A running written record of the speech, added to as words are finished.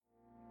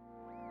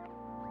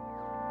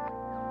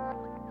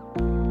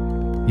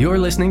You're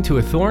listening to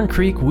a Thorn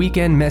Creek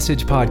Weekend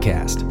Message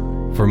podcast.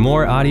 For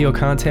more audio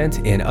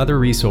content and other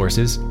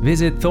resources,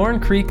 visit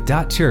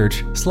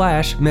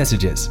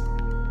thorncreek.church/messages.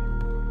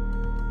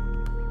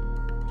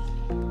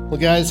 Well,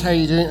 guys, how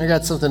you doing? I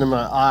got something in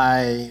my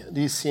eye.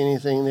 Do you see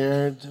anything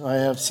there? Do I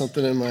have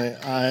something in my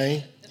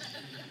eye?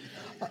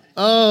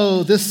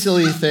 Oh, this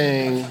silly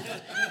thing.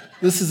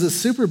 This is a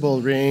Super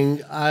Bowl ring.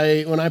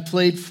 When I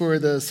played for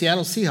the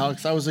Seattle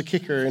Seahawks, I was a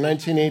kicker in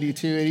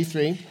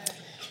 1982-83.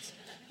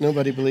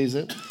 Nobody believes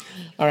it.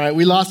 All right,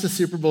 we lost a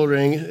Super Bowl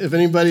ring. If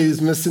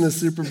anybody's missing a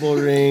Super Bowl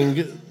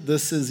ring,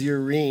 this is your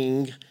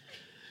ring.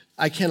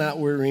 I cannot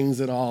wear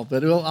rings at all,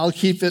 but I'll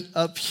keep it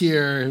up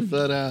here.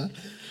 But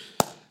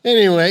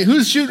anyway,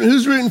 who's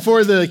rooting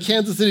for the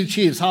Kansas City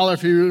Chiefs? Holler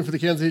if you're rooting for the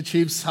Kansas City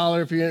Chiefs.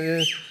 Holler if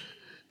you're...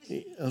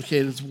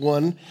 Okay, that's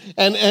one.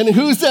 And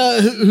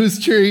who's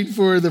cheering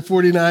for the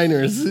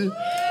 49ers?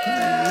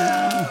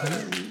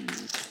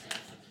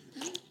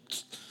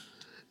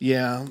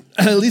 Yeah,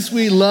 at least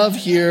we love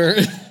here.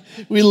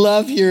 We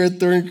love here at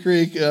Thorn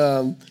Creek.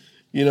 It'll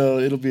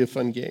be a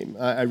fun game.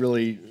 I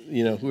really,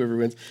 whoever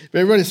wins. But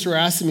everybody's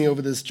harassing me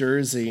over this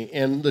jersey.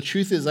 And the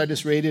truth is I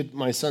just raided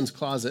my son's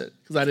closet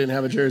because I didn't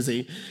have a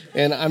jersey.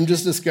 And I'm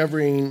just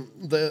discovering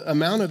the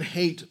amount of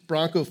hate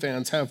Bronco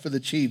fans have for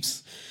the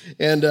Chiefs.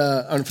 And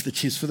for the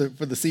Chiefs, for the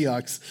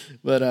Seahawks.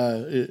 But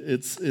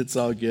it's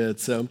all good.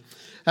 So,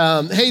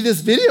 hey, this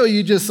video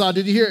you just saw,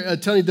 did you hear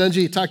Tony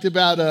Dungy talked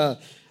about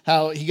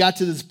how he got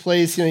to this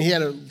place? He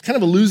had a kind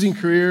of a losing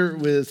career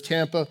with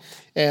Tampa,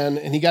 and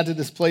he got to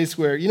this place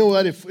where, you know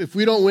what, if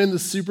we don't win the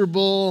Super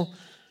Bowl,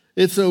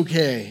 it's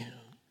okay.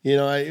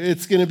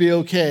 It's going to be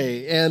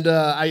okay. And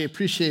I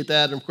appreciate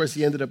that. And of course,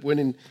 he ended up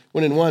winning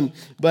one.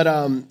 But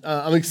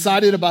I'm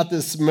excited about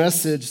this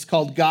message. It's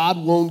called God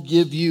Won't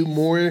Give You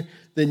More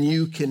Than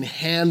You Can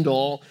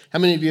Handle. How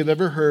many of you have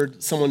ever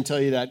heard someone tell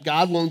you that?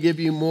 God won't give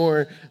you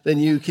more than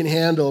you can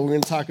handle. We're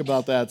going to talk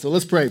about that. So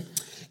let's pray.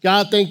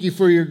 God, thank you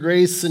for your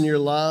grace and your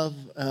love.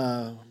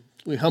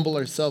 We humble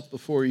ourselves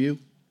before you.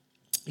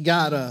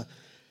 God,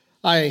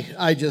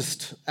 I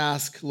just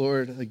ask,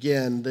 Lord,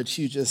 again, that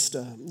you just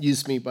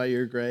use me by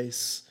your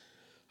grace.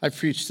 I've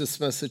preached this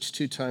message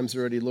 2 times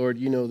already, Lord.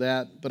 You know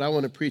that. But I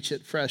want to preach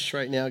it fresh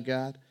right now,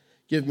 God.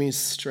 Give me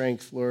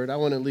strength, Lord. I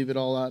want to leave it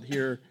all out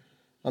here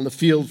on the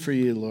field for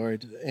you,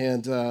 Lord.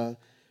 And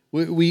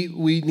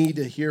we need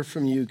to hear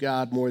from you,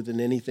 God, more than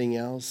anything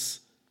else.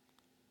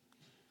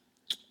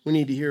 We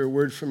need to hear a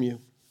word from you.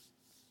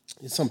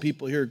 Some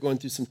people here are going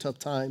through some tough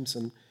times,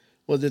 and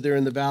whether they're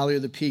in the valley or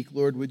the peak,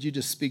 Lord, would you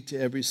just speak to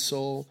every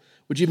soul?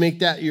 Would you make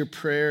that your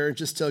prayer?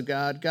 Just tell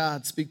God,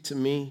 God, speak to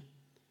me.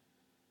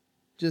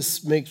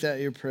 Just make that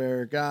your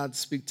prayer. God,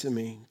 speak to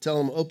me. Tell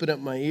him, open up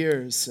my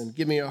ears and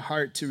give me a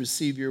heart to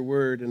receive your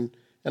word and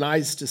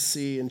eyes to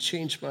see and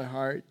change my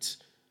heart.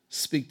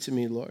 Speak to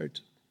me, Lord.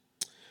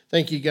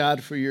 Thank you,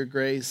 God, for your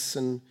grace.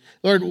 And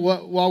Lord,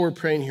 while we're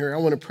praying here, I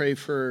want to pray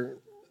for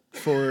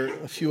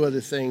a few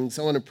other things.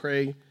 I want to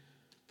pray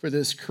for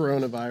this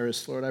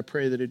coronavirus, Lord. I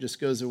pray that it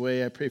just goes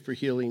away. I pray for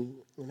healing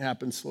when it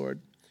happens, Lord.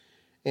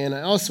 And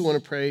I also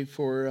want to pray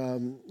for,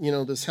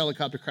 this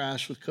helicopter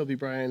crash with Kobe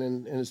Bryant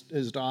and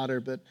his daughter,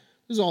 but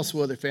there's also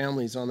other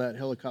families on that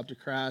helicopter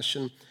crash.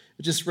 And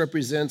it just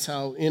represents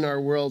how in our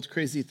world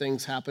crazy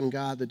things happen,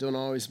 God, that don't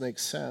always make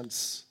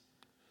sense.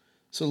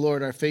 So,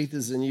 Lord, our faith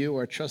is in you,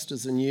 our trust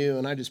is in you,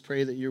 and I just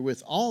pray that you're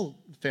with all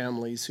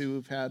families who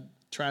have had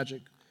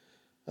tragic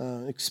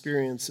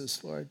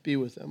experiences, Lord. Be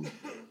with them.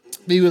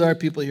 Be with our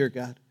people here,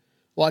 God.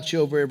 Watch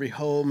over every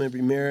home,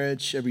 every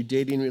marriage, every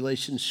dating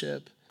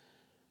relationship.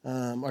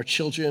 Our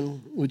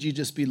children, would you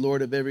just be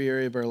Lord of every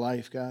area of our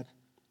life, God?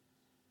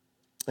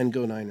 And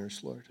go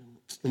Niners, Lord.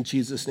 In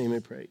Jesus' name I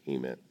pray,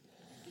 amen.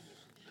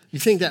 You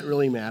think that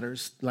really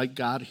matters? Like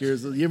God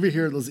hears, you ever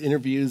hear those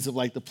interviews of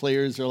like the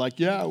players are like,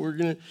 yeah,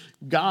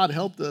 God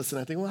helped us. And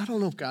I think, well, I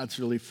don't know if God's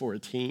really for a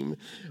team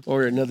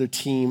or another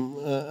team,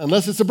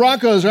 unless it's the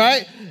Broncos,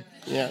 right?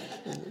 Yeah.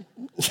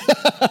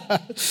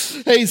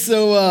 Hey,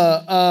 so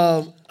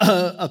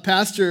a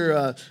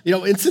pastor,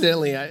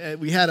 incidentally,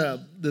 we had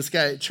this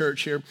guy at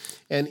church here,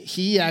 and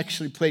he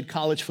actually played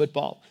college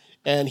football.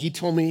 And he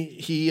told me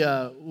he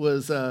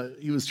was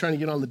trying to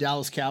get on the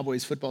Dallas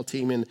Cowboys football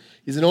team, and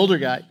he's an older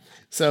guy.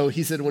 So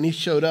he said when he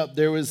showed up,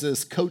 there was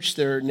this coach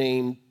there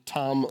named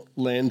Tom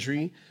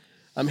Landry.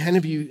 How many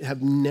of you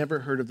have never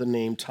heard of the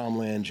name Tom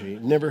Landry?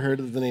 Never heard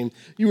of the name?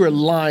 You are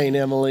lying,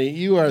 Emily.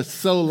 You are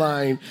so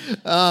lying.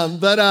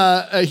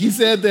 But he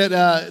said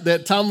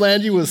that Tom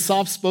Landry was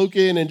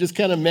soft-spoken and just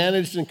kind of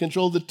managed and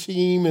controlled the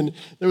team. And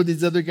there were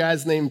these other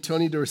guys named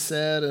Tony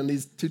Dorsett and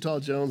these Too Tall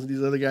Jones and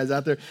these other guys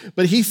out there.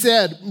 But he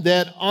said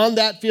that on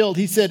that field,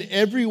 he said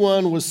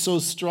everyone was so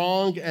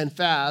strong and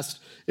fast.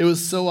 It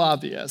was so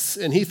obvious.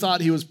 And he thought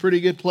he was a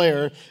pretty good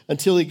player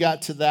until he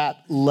got to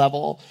that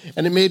level.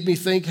 And it made me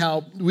think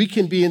how we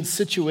can be in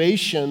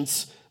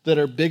situations that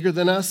are bigger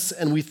than us,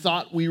 and we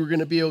thought we were going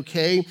to be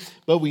okay,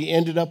 but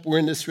we're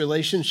in this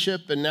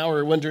relationship, and now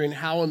we're wondering,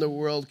 how in the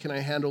world can I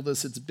handle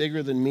this? It's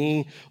bigger than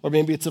me. Or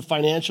maybe it's a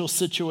financial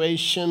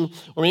situation,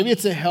 or maybe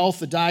it's a health,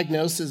 a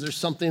diagnosis, or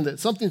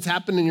something's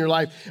happened in your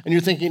life, and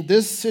you're thinking,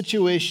 this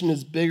situation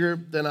is bigger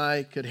than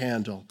I could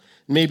handle.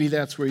 Maybe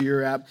that's where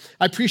you're at.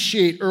 I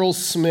appreciate Earl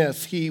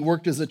Smith. He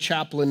worked as a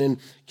chaplain in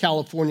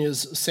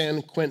California's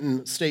San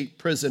Quentin State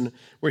Prison,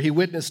 where he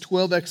witnessed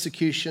 12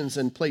 executions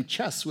and played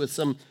chess with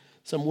some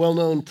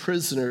well-known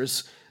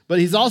prisoners. But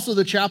he's also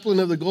the chaplain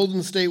of the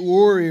Golden State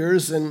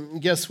Warriors,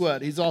 and guess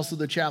what? He's also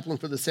the chaplain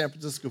for the San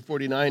Francisco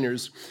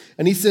 49ers.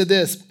 And he said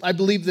this: I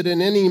believe that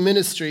in any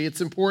ministry,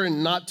 it's important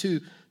not to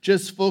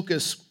just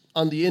focus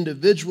on the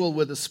individual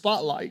with a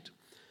spotlight,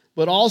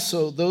 but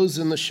also those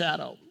in the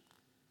shadow.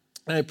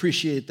 And I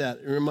appreciate that.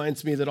 It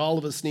reminds me that all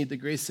of us need the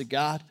grace of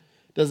God.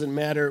 Doesn't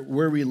matter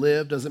where we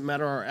live, doesn't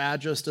matter our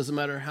address, doesn't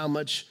matter how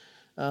much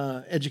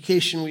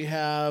education we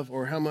have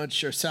or how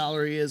much our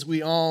salary is.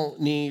 We all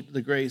need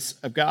the grace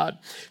of God.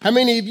 How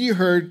many of you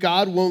heard,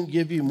 God won't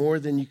give you more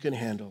than you can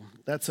handle?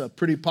 That's a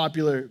pretty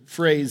popular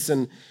phrase,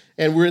 and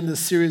we're in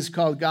this series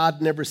called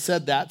God Never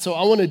Said That. So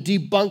I want to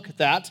debunk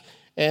that,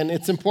 and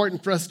it's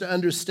important for us to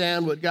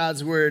understand what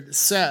God's word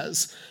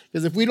says.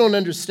 Because if we don't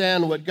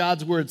understand what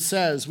God's word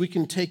says, we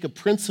can take a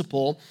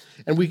principle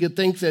and we could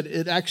think that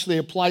it actually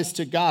applies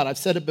to God. I've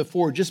said it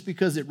before, just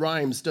because it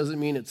rhymes doesn't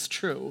mean it's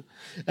true.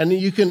 And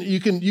you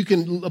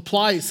can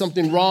apply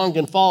something wrong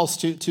and false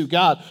to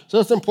God. So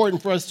it's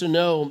important for us to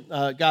know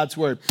God's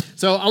word.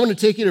 So I want to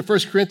take you to 1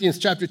 Corinthians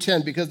chapter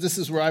 10, because this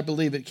is where I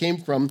believe it came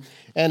from.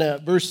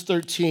 And verse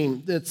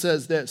 13, it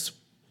says this.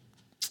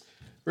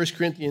 1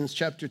 Corinthians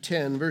chapter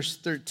 10, verse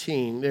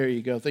 13. There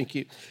you go. Thank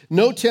you.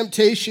 No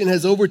temptation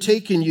has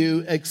overtaken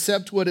you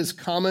except what is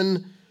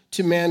common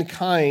to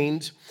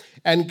mankind,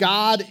 and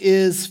God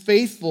is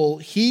faithful.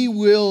 He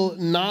will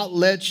not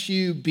let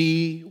you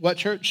be, what,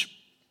 church?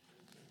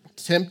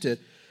 Tempted.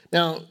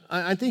 Now,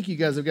 I think you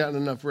guys have gotten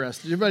enough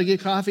rest. Did everybody get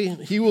coffee?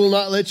 He will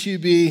not let you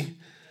be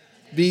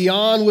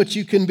beyond what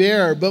you can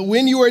bear. But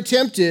when you are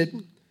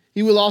tempted,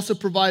 He will also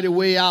provide a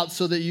way out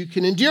so that you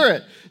can endure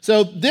it.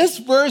 So this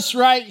verse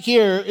right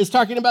here is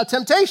talking about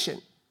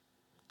temptation.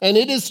 And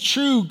it is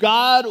true,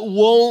 God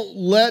won't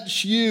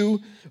let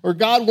you, or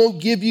God won't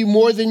give you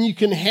more than you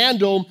can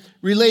handle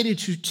related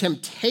to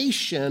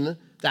temptation.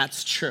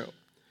 That's true.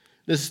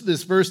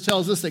 This verse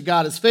tells us that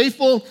God is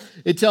faithful.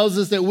 It tells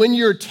us that when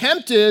you're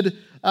tempted,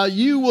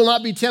 you will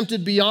not be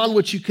tempted beyond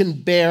what you can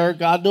bear.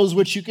 God knows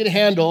what you can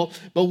handle.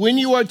 But when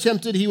you are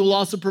tempted, He will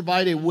also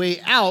provide a way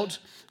out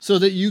so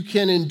that you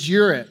can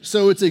endure it.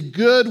 So it's a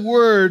good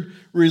word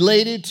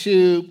related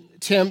to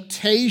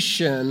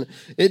temptation.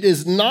 It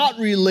is not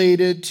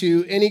related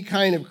to any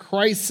kind of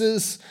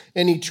crisis,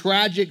 any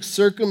tragic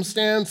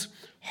circumstance,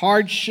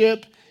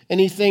 hardship,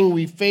 anything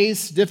we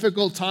face,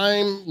 difficult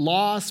time,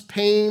 loss,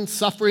 pain,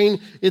 suffering.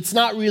 It's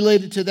not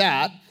related to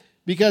that,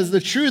 because the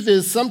truth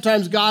is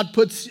sometimes God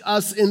puts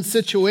us in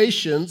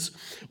situations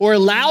or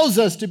allows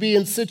us to be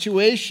in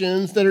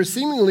situations that are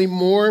seemingly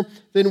more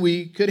than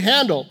we could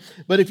handle.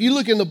 But if you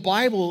look in the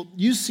Bible,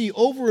 you see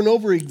over and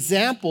over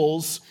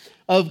examples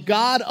of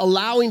God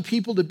allowing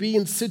people to be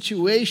in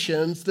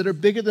situations that are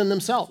bigger than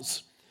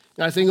themselves.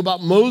 And I think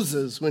about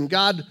Moses. When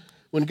God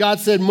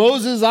said,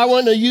 Moses, I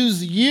want to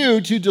use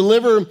you to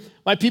deliver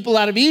my people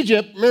out of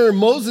Egypt, remember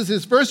Moses,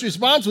 his first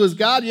response was,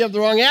 God, you have the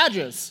wrong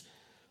address.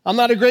 I'm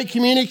not a great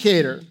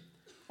communicator.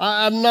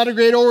 I'm not a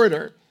great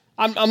orator.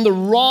 I'm the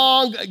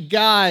wrong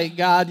guy,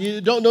 God. You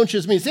don't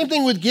choose me. Same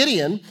thing with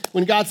Gideon.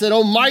 When God said,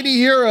 oh, mighty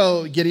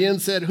hero, Gideon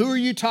said, who are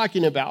you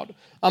talking about?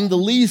 I'm the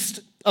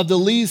least of the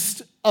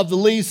least of the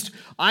least.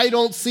 I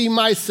don't see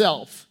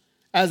myself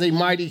as a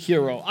mighty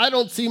hero. I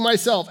don't see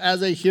myself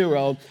as a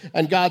hero.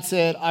 And God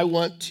said, I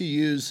want to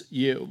use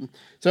you.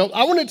 So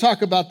I want to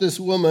talk about this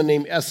woman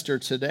named Esther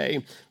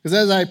today, because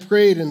as I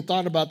prayed and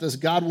thought about this,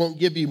 God won't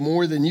give you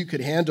more than you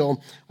could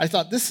handle, I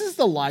thought this is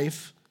the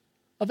life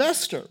of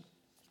Esther.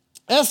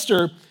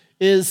 Esther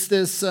is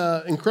this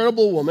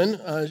incredible woman.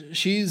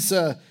 She's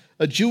a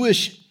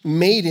Jewish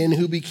maiden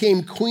who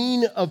became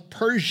queen of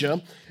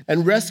Persia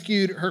and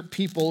rescued her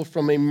people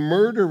from a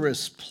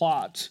murderous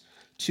plot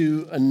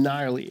to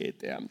annihilate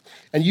them.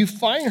 And you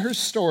find her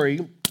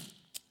story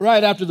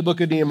right after the book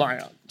of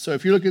Nehemiah. So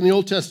if you look in the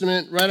Old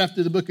Testament, right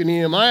after the book of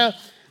Nehemiah,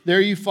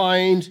 there you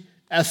find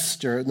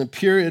Esther. And the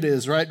period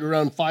is right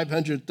around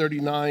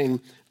 539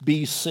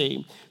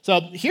 BC. So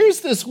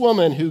here's this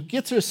woman who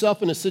gets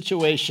herself in a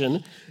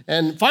situation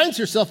and finds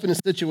herself in a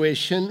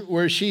situation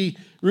where she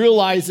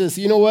realizes,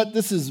 you know what,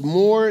 this is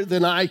more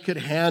than I could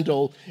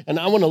handle. And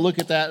I want to look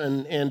at that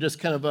and just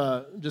kind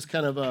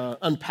of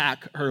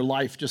unpack her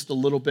life just a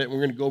little bit. We're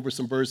going to go over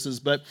some verses,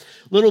 but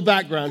little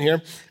background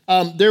here.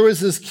 There was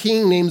this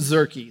king named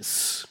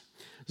Xerxes.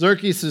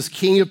 Xerxes is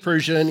king of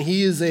Persia, and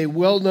he is a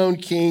well-known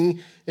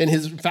king And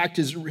in fact,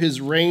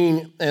 his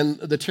reign and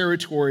the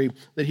territory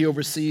that he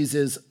oversees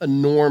is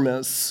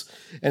enormous.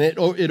 And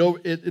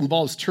it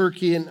involves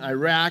Turkey and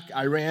Iraq,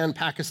 Iran,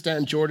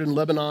 Pakistan, Jordan,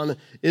 Lebanon,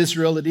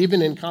 Israel. It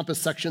even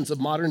encompasses sections of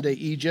modern-day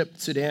Egypt,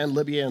 Sudan,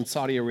 Libya, and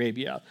Saudi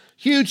Arabia.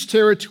 Huge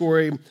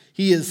territory.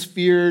 He is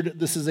feared.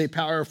 This is a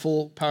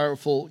powerful,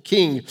 powerful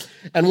king.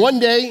 And one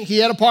day, he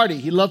had a party.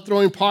 He loved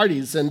throwing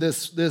parties. And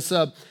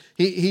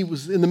he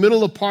was in the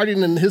middle of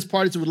partying, and his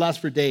parties would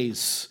last for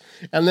days.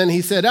 And then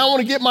he said, I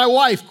want to get my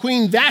wife,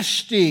 Queen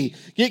Vashti.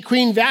 Get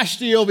Queen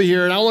Vashti over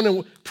here, and I want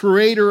to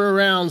parade her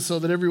around so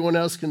that everyone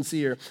else can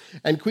see her.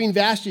 And Queen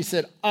Vashti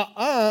said,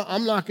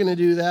 I'm not going to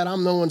do that.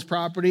 I'm no one's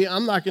property.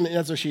 I'm not going to.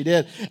 That's what she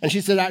did. And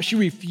she said she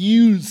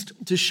refused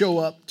to show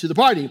up to the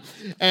party.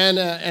 And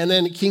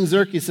then King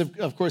Xerxes,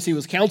 of course, he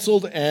was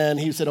counseled, and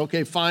he said,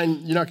 okay,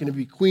 fine, you're not going to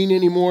be queen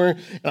anymore,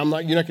 and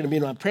you're not going to be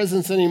in my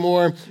presence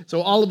anymore.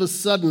 So all of a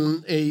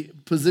sudden, a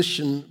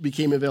position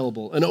became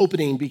available. An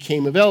opening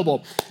became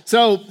available.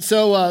 So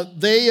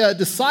they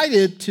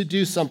decided to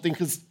do something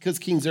because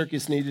King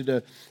Xerxes needed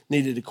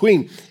a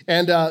queen.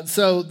 And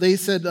so they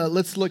said,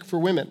 let's look for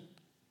women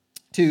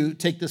to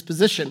take this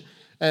position.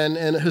 And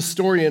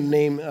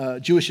a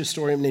Jewish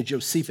historian named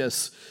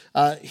Josephus,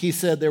 he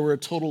said there were a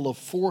total of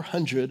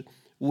 400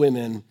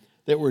 women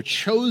that were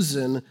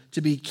chosen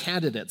to be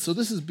candidates. So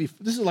this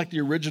is like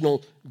the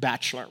original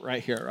Bachelor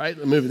right here, right?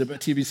 The movie, the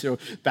TV show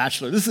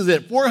Bachelor. This is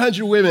it.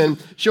 400 women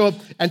show up.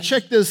 And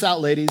check this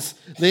out, ladies.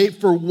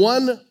 For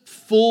 1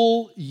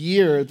 full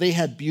year, they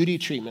had beauty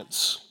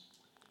treatments.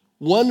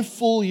 1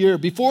 full year,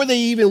 before they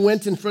even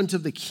went in front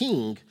of the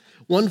king,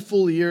 1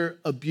 full year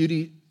of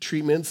beauty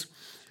treatments.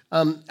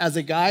 As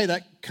a guy,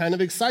 that kind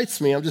of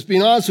excites me. I'm just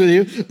being honest with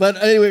you. But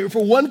anyway,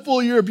 for 1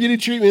 full year of beauty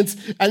treatments,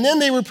 and then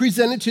they were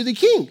presented to the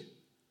king.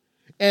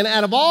 And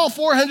out of all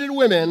 400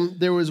 women,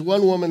 there was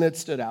one woman that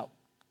stood out.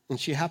 And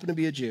she happened to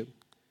be a Jew,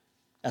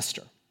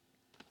 Esther.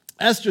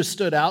 Esther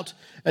stood out,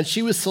 and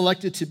she was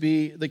selected to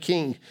be the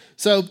king.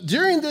 So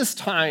during this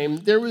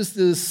time, there was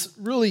this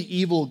really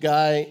evil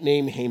guy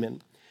named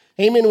Haman.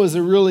 Haman was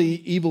a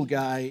really evil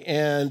guy,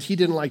 and he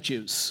didn't like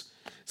Jews.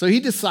 So he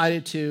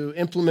decided to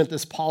implement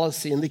this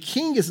policy, and the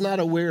king is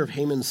not aware of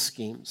Haman's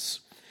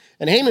schemes.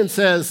 And Haman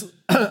says,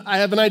 I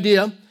have an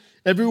idea.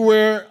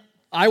 Everywhere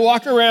I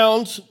walk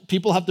around,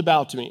 people have to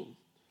bow to me.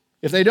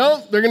 If they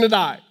don't, they're going to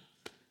die.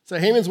 So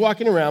Haman's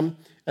walking around,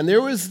 and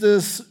there was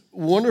this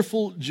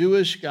wonderful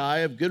Jewish guy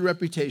of good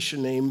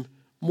reputation named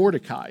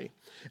Mordecai.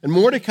 And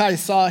Mordecai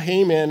saw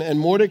Haman, and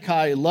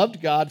Mordecai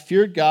loved God,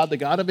 feared God, the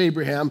God of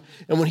Abraham.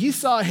 And when he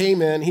saw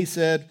Haman, he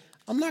said,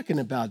 I'm not going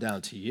to bow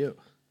down to you.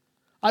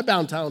 I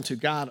bow down to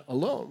God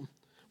alone.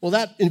 Well,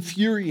 that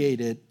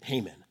infuriated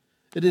Haman.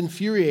 It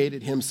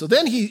infuriated him. So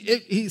then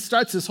he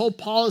starts this whole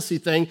policy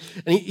thing,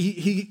 and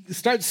he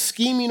starts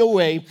scheming a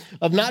way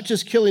of not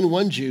just killing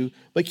one Jew,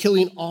 but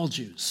killing all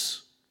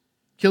Jews,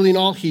 killing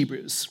all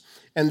Hebrews.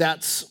 And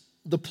that's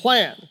the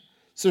plan.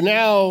 So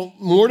now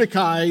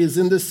Mordecai is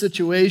in this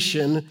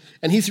situation,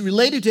 and he's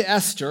related to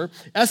Esther.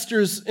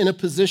 Esther's in a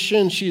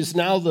position, she's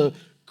now the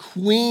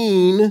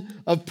queen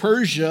of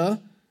Persia.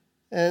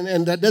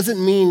 And that doesn't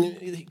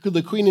mean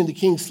the queen and the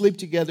king sleep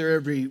together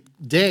every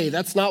day.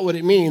 That's not what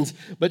it means.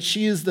 But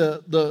she is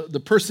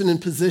the person in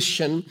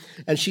position,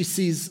 and she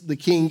sees the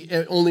king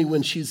only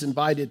when she's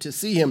invited to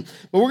see him.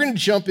 But we're going to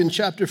jump in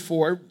chapter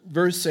 4,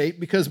 verse 8,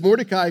 because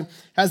Mordecai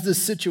has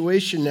this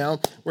situation now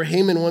where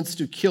Haman wants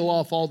to kill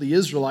off all the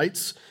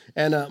Israelites,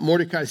 and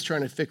Mordecai's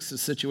trying to fix the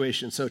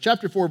situation. So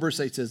chapter 4, verse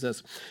 8 says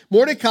this.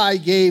 Mordecai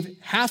gave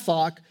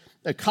Hathach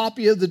a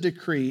copy of the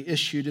decree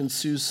issued in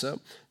Susa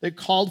that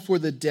called for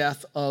the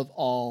death of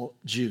all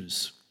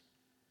Jews.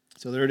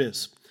 So there it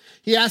is.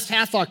 He asked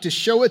Hathach to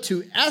show it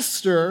to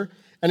Esther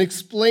and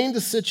explain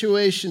the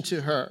situation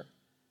to her.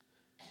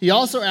 He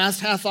also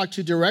asked Hathach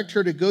to direct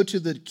her to go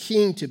to the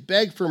king to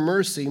beg for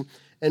mercy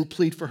and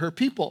plead for her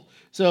people.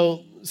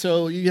 So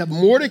you have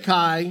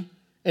Mordecai,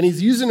 and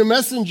he's using a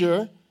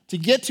messenger to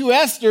get to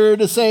Esther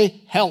to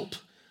say, help.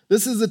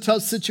 This is a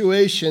tough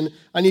situation.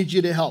 I need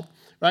you to help.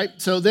 Right?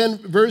 So then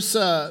verse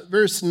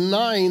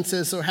 9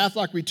 says, so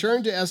Hathach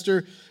returned to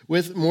Esther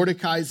with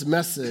Mordecai's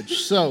message.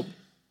 So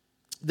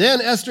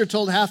then Esther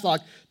told Hathach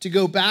to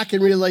go back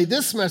and relay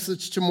this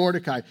message to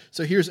Mordecai.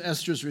 So here's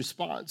Esther's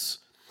response.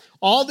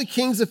 All the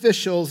king's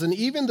officials and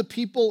even the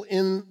people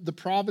in the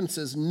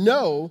provinces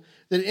know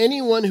that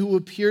anyone who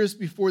appears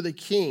before the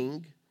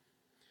king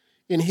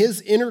in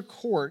his inner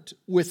court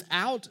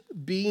without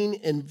being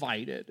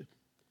invited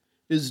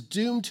is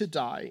doomed to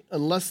die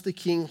unless the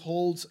king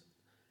holds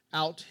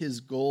out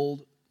his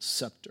gold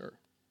scepter.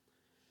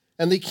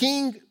 And the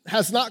king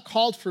has not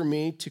called for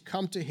me to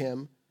come to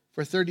him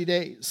for 30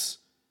 days.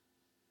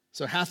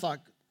 So Hathach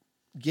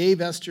gave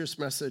Esther's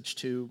message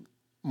to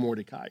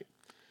Mordecai.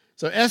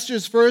 So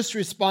Esther's first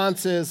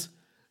response is,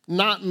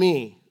 not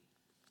me.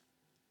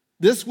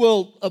 This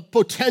will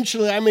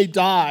potentially, I may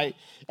die.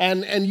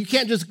 And you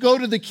can't just go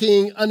to the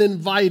king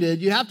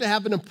uninvited. You have to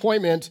have an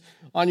appointment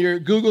on your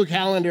Google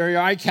Calendar or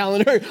your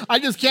iCalendar. I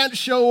just can't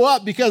show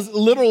up because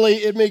literally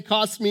it may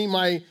cost me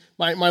my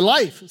my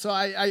life. So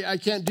I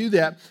can't do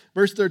that.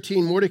 Verse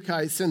 13,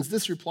 Mordecai sends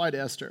this reply to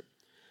Esther.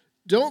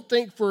 Don't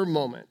think for a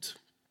moment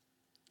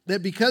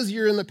that because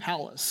you're in the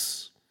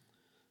palace,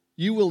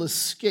 you will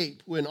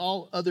escape when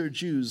all other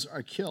Jews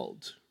are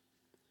killed.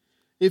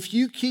 If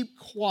you keep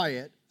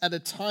quiet at a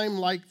time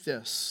like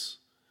this,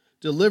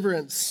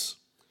 deliverance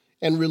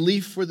and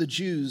relief for the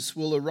Jews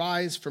will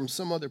arise from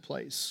some other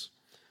place.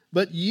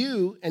 But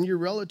you and your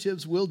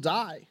relatives will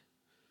die.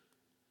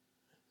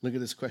 Look at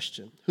this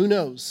question. Who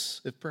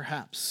knows if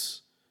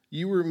perhaps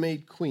you were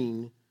made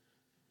queen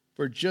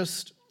for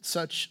just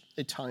such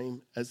a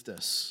time as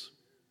this?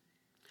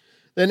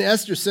 Then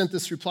Esther sent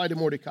this reply to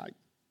Mordecai.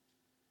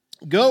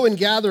 Go and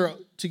gather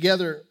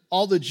together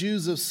all the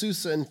Jews of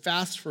Susa and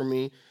fast for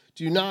me.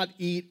 Do not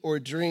eat or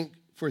drink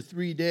for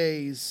 3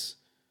 days,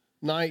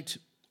 night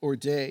or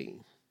day.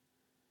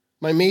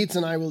 My maids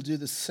and I will do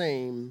the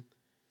same.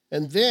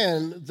 And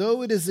then,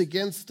 though it is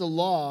against the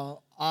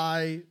law,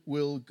 I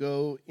will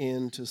go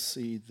in to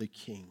see the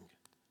king.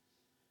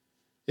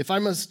 If I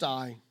must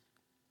die,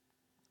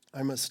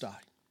 I must die.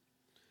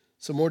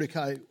 So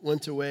Mordecai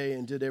went away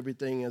and did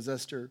everything as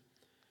Esther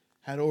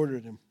had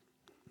ordered him.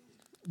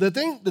 The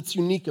thing that's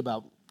unique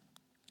about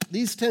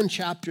these 10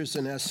 chapters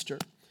in Esther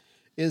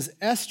is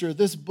Esther,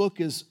 this book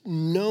is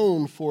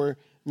known for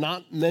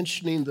not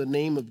mentioning the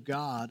name of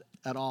God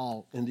at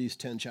all in these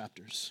 10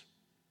 chapters.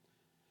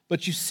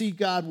 But you see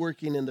God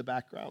working in the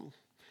background.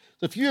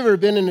 So if you've ever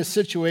been in a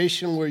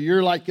situation where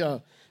you're like,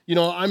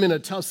 I'm in a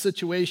tough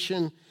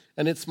situation,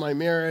 and it's my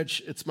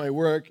marriage, it's my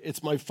work,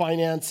 it's my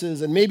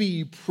finances, and maybe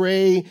you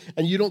pray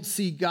and you don't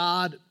see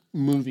God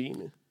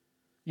moving,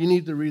 you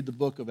need to read the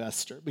book of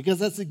Esther, because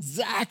that's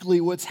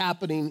exactly what's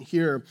happening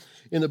here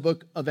in the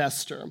book of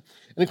Esther. And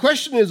the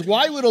question is,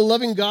 why would a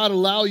loving God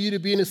allow you to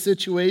be in a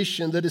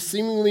situation that is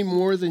seemingly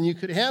more than you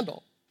could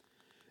handle?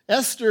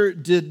 Esther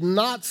did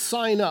not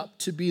sign up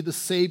to be the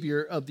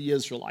savior of the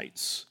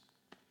Israelites.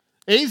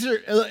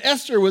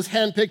 Esther was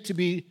handpicked to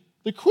be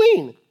the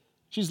queen.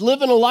 She's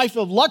living a life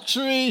of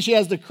luxury. She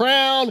has the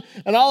crown,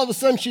 and all of a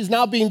sudden she's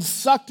now being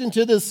sucked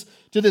into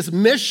this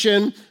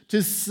mission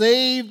to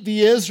save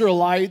the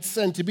Israelites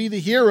and to be the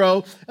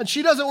hero, and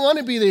she doesn't want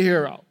to be the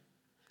hero.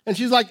 And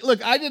she's like, look,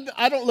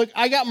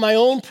 I got my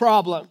own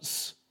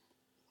problems.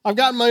 I've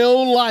got my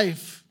own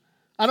life.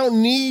 I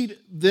don't need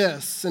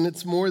this, and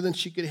it's more than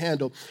she could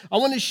handle. I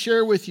want to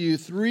share with you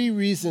 3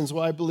 reasons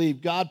why I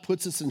believe God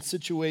puts us in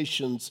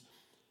situations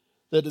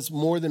that is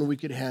more than we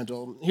could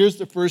handle. Here's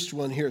the first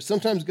one here.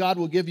 Sometimes God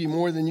will give you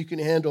more than you can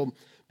handle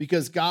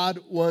because God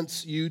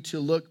wants you to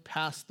look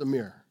past the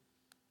mirror.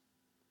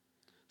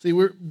 See,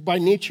 by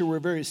nature, we're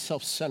very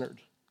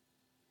self-centered.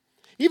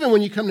 Even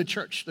when you come to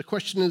church, the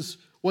question is,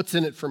 what's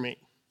in it for me?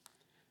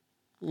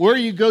 Where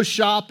you go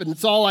shop, and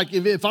it's all like,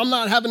 if I'm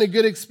not having a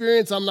good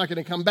experience, I'm not going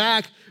to come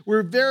back.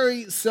 We're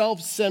very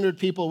self-centered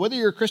people. Whether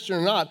you're a Christian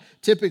or not,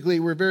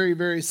 typically we're very,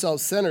 very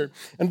self-centered.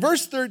 In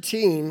verse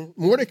 13,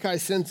 Mordecai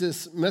sends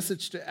this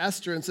message to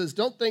Esther and says,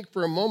 don't think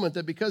for a moment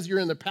that because you're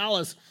in the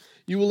palace,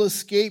 you will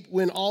escape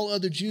when all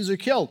other Jews are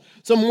killed.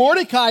 So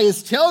Mordecai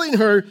is telling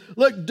her,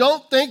 look,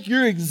 don't think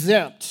you're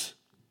exempt.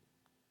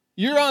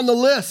 You're on the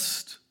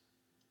list.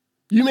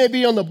 You may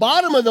be on the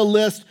bottom of the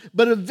list,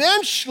 but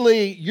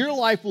eventually your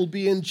life will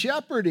be in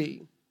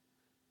jeopardy.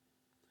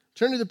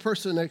 Turn to the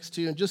person next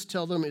to you and just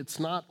tell them it's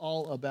not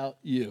all about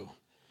you.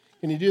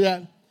 Can you do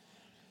that?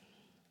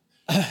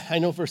 I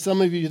know for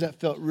some of you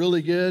that felt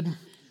really good.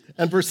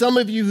 And for some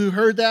of you who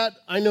heard that,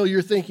 I know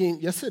you're thinking,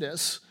 yes, it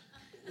is.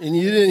 And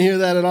you didn't hear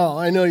that at all.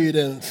 I know you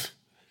didn't.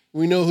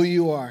 We know who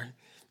you are.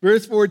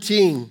 Verse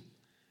 14,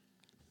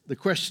 the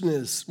question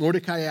is,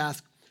 Mordecai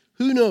asked,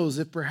 who knows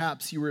if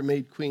perhaps you were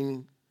made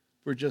queen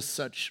for just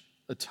such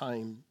a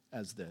time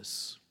as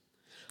this?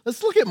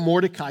 Let's look at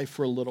Mordecai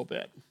for a little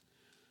bit.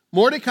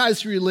 Mordecai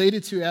is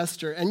related to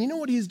Esther, and you know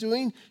what he's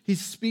doing?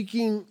 He's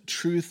speaking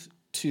truth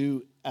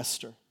to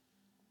Esther.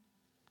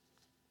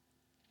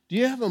 Do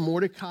you have a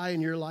Mordecai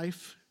in your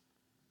life?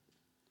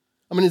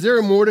 I mean, is there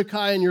a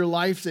Mordecai in your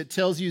life that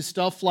tells you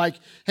stuff like,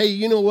 hey,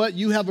 you know what?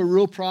 You have a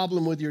real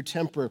problem with your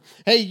temper.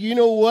 Hey, you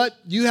know what?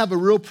 You have a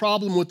real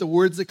problem with the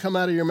words that come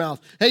out of your mouth.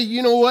 Hey,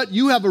 you know what?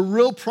 You have a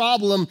real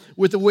problem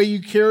with the way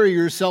you carry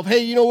yourself.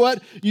 Hey, you know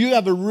what? You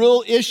have a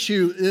real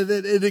issue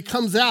that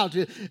comes out.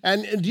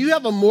 And do you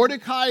have a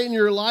Mordecai in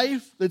your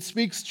life that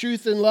speaks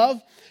truth and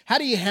love? How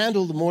do you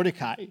handle the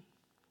Mordecai?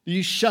 Do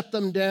you shut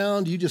them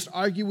down? Do you just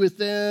argue with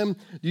them?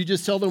 Do you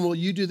just tell them, well,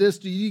 you do this?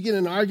 Do you get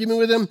in an argument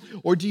with them?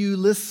 Or do you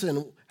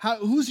listen?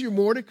 Who's your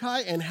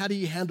Mordecai, and how do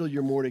you handle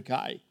your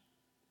Mordecai?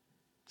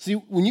 See,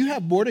 when you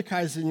have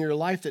Mordecais in your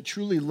life that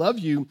truly love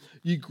you,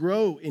 you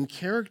grow in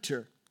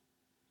character.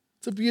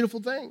 It's a beautiful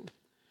thing.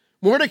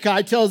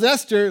 Mordecai tells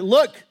Esther,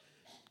 look,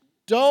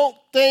 don't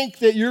think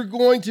that you're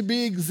going to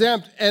be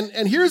exempt.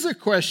 And here's a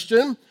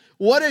question.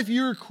 What if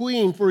you're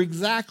queen for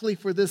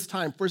this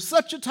time? For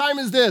such a time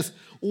as this,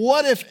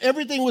 what if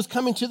everything was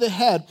coming to the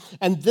head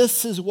and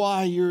this is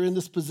why you're in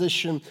this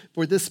position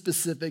for this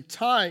specific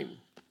time?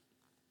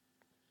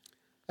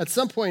 At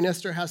some point,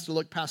 Esther has to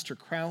look past her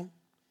crown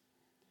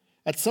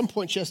At some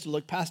point, she has to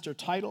look past her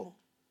title.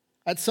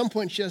 At some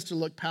point, she has to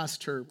look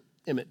past her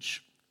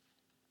image.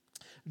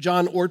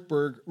 John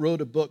Ortberg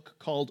wrote a book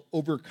called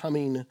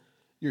Overcoming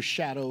Your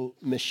Shadow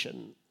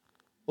Mission.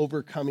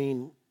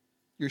 Overcoming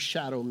Your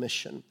Shadow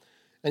Mission.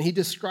 And he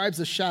describes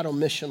a shadow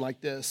mission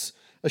like this.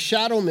 A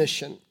shadow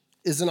mission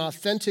is an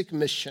authentic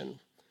mission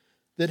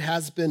that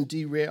has been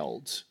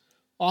derailed,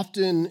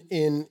 often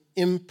in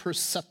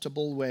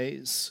imperceptible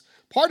ways.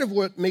 Part of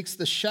what makes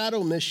the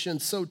shadow mission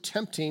so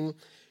tempting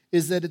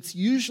is that it's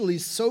usually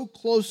so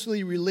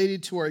closely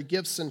related to our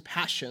gifts and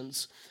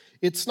passions.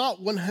 It's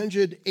not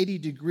 180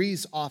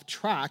 degrees off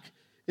track.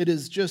 It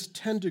is just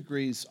 10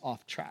 degrees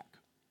off track.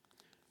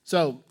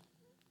 So,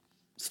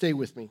 stay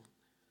with me.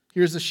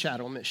 Here's a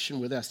shadow mission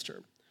with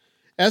Esther.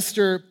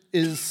 Esther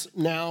is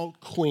now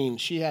queen.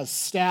 She has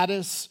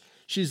status.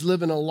 She's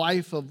living a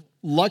life of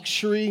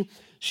luxury.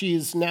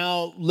 She's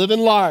now living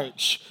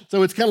large.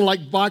 So it's kind of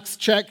like box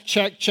check,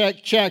 check,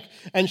 check, check.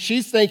 And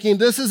she's thinking,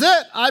 this is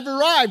it. I've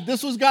arrived.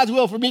 This was God's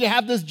will for me to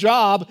have this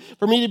job,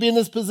 for me to be in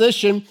this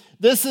position.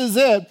 This is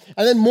it.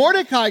 And then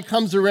Mordecai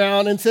comes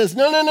around and says,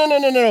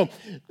 no.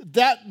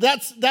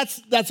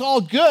 That's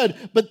all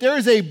good. But there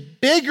is a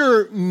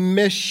bigger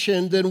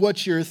mission than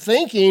what you're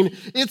thinking.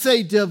 It's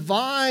a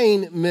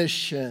divine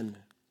mission.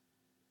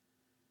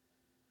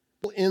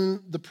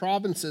 In the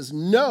provinces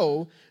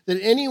know that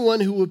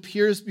anyone who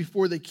appears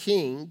before the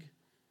king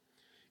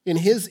in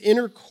his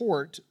inner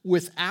court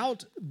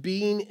without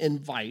being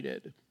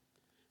invited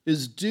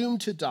is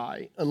doomed to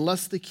die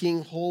unless the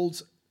king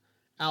holds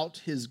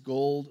out his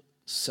gold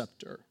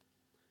scepter.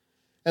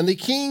 And the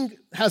king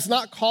has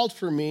not called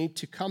for me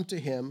to come to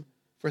him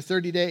for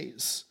 30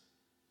 days.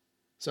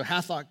 So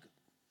Hathach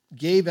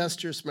gave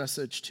Esther's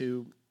message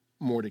to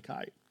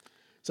Mordecai.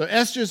 So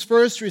Esther's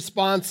first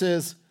response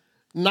is,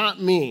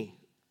 not me.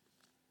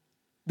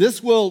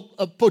 This will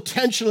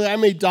potentially, I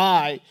may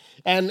die.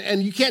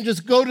 And you can't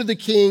just go to the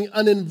king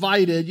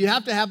uninvited. You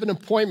have to have an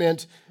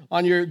appointment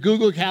on your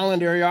Google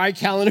Calendar, your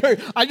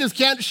iCalendar. I just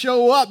can't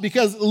show up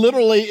because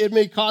literally it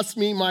may cost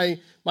me my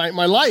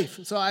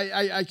life. So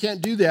I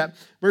can't do that.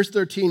 Verse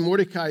 13,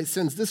 Mordecai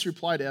sends this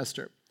reply to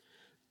Esther.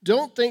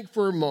 Don't think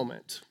for a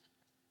moment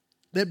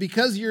that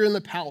because you're in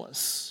the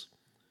palace,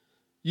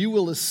 you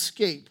will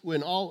escape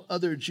when all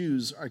other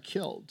Jews are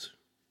killed.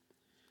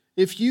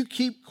 If you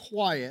keep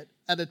quiet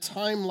at a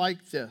time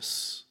like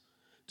this,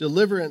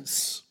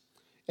 deliverance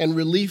and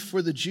relief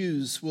for the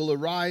Jews will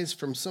arise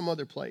from some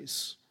other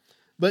place.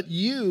 But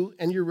you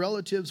and your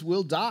relatives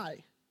will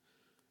die.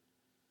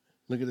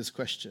 Look at this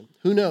question.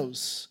 Who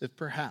knows if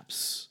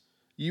perhaps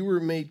you were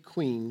made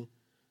queen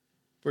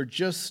for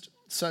just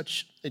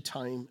such a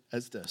time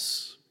as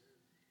this?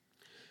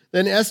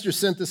 Then Esther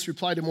sent this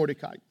reply to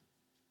Mordecai.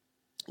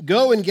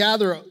 Go and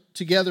gather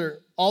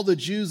together all the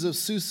Jews of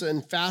Susa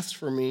and fast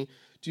for me.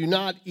 Do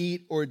not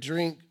eat or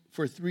drink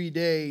for 3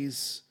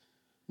 days,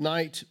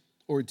 night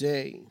or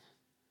day.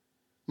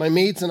 My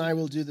maids and I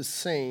will do the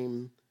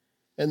same.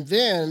 And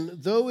then,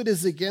 though it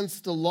is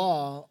against the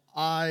law,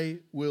 I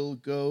will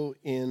go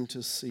in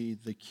to see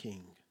the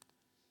king.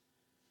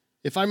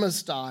 If I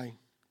must die,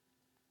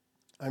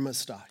 I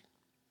must die.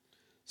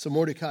 So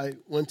Mordecai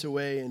went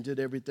away and did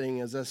everything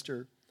as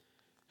Esther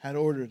had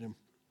ordered him.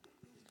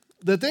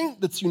 The thing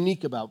that's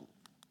unique about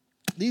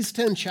these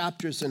 10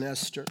 chapters in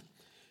Esther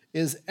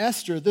is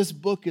Esther, this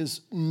book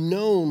is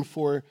known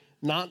for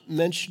not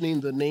mentioning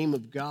the name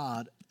of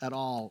God at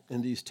all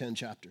in these 10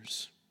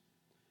 chapters.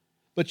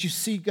 But you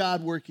see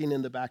God working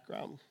in the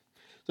background.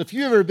 So if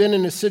you've ever been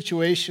in a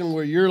situation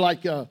where you're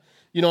like,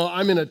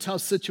 I'm in a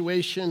tough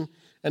situation,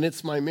 and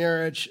it's my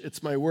marriage,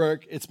 it's my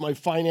work, it's my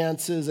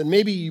finances, and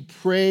maybe you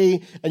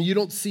pray and you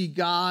don't see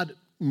God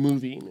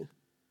moving,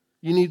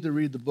 you need to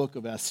read the book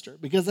of Esther,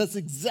 because that's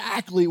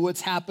exactly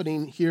what's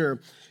happening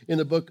here in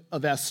the book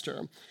of Esther.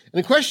 And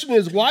the question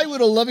is, why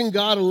would a loving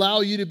God allow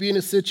you to be in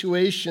a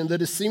situation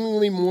that is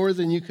seemingly more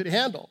than you could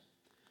handle?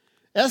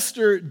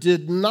 Esther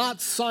did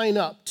not sign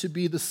up to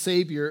be the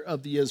savior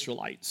of the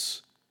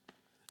Israelites.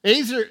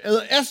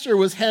 Esther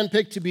was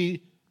handpicked to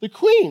be the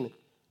queen.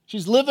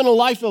 She's living a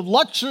life of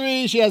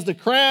luxury. She has the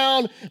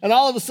crown, and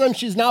all of a sudden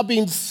she's now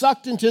being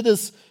sucked into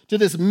this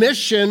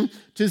mission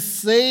to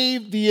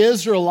save the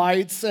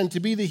Israelites and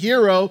to be the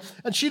hero,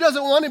 and she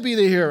doesn't want to be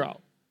the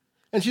hero.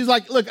 And she's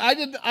like, look,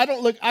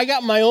 I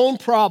got my own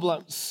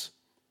problems.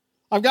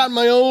 I've got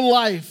my own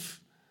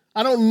life.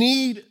 I don't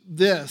need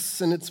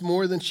this, and it's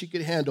more than she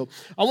could handle.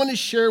 I want to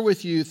share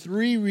with you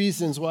 3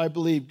 reasons why I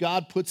believe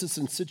God puts us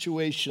in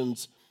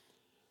situations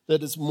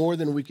that is more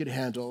than we could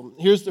handle.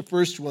 Here's the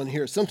first one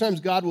here. Sometimes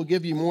God will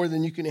give you more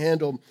than you can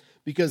handle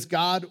because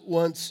God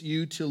wants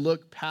you to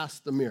look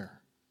past the mirror.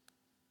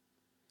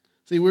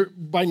 See,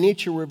 by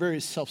nature, we're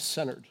very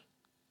self-centered.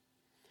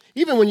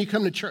 Even when you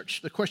come to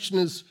church, the question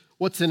is,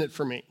 what's in it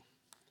for me?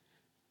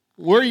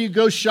 Where you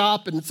go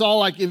shop, and it's all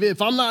like,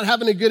 if I'm not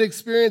having a good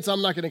experience,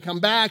 I'm not going to come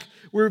back.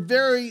 We're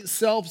very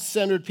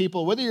self-centered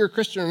people. Whether you're a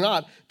Christian or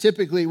not,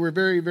 typically we're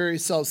very, very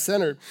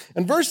self-centered.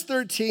 In verse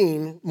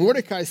 13,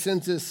 Mordecai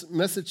sends this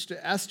message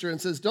to Esther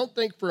and says, don't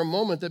think for a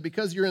moment that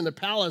because you're in the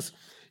palace,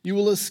 You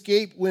will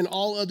escape when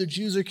all other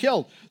Jews are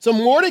killed. So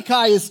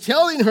Mordecai is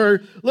telling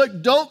her,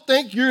 look, don't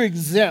think you're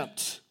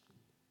exempt.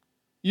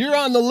 You're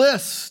on the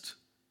list.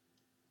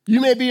 You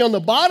may be on the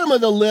bottom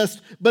of the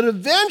list, but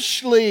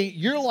eventually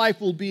your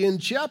life will be in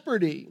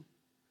jeopardy.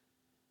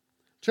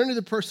 Turn to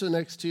the person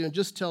next to you and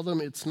just tell them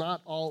it's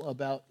not all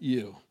about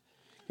you.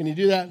 Can you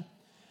do that?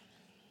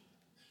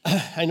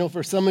 I know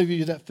for some of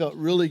you that felt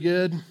really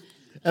good.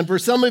 And for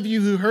some of you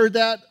who heard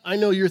that, I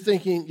know you're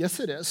thinking, yes,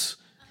 it is.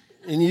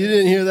 And you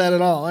didn't hear that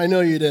at all. I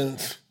know you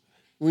didn't.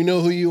 We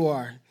know who you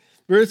are.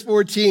 Verse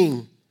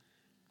 14,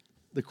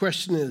 the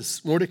question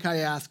is, Mordecai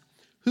asked,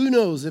 who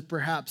knows if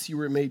perhaps you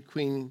were made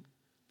queen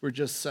for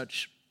just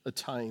such a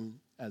time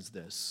as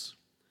this?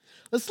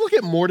 Let's look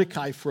at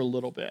Mordecai for a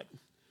little bit.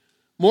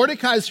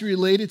 Mordecai is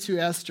related to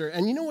Esther,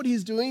 and you know what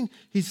he's doing?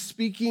 He's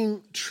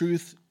speaking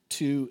truth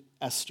to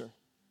Esther.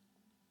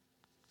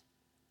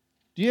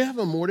 Do you have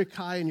a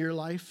Mordecai in your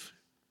life?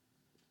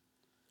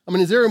 I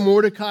mean, is there a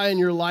Mordecai in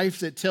your life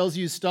that tells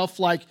you stuff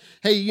like,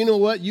 hey, you know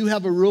what? You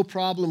have a real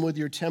problem with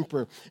your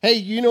temper. Hey,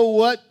 you know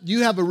what?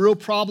 You have a real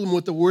problem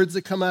with the words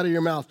that come out of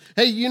your mouth.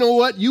 Hey, you know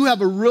what? You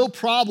have a real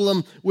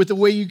problem with the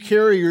way you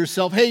carry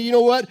yourself. Hey, you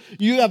know what?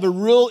 You have a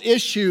real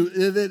issue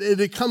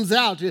that comes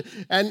out.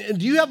 And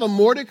do you have a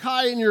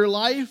Mordecai in your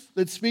life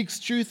that speaks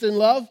truth and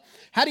love?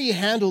 How do you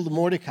handle the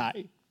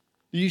Mordecai?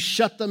 Do you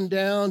shut them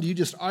down? Do you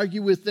just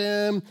argue with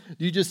them?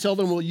 Do you just tell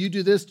them, well, you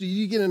do this? Do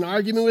you get in an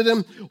argument with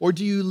them? Or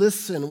do you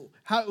listen?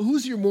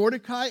 Who's your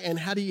Mordecai, and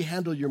how do you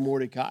handle your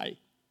Mordecai?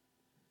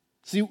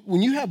 See,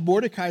 when you have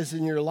Mordecais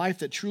in your life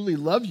that truly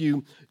love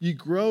you, you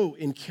grow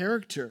in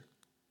character.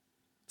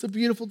 It's a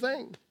beautiful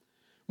thing.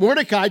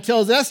 Mordecai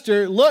tells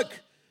Esther,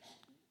 look,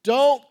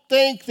 don't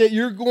think that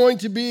you're going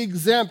to be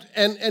exempt.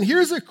 And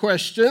here's a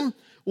question.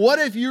 What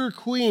if you're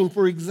queen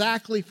for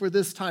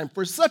this time?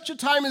 For such a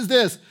time as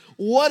this,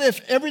 what if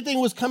everything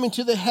was coming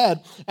to the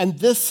head, and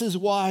this is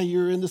why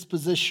you're in this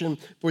position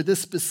for this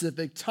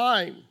specific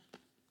time?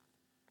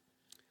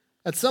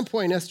 At some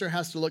point, Esther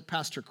has to look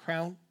past her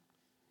crown.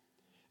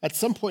 At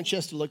some point, she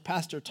has to look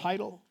past her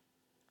title.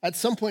 At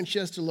some point, she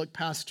has to look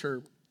past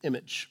her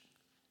image.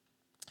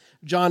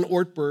 John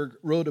Ortberg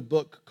wrote a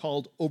book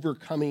called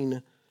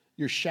Overcoming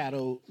Your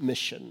Shadow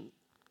Mission.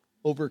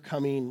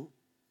 Overcoming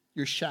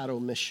Your Shadow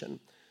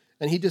Mission.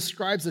 And he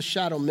describes a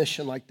shadow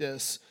mission like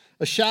this.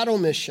 A shadow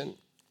mission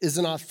is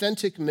an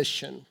authentic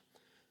mission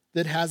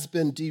that has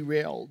been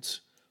derailed,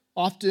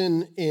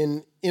 often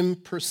in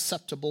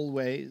imperceptible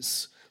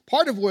ways.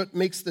 Part of what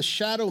makes the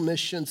shadow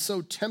mission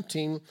so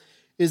tempting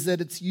is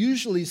that it's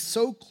usually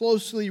so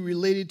closely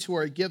related to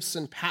our gifts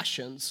and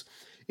passions.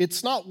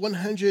 It's not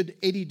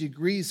 180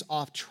 degrees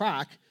off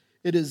track.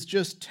 It is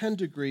just 10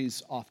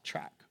 degrees off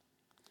track.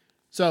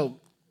 So,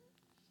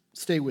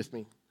 stay with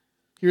me.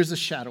 Here's a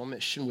shadow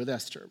mission with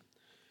Esther.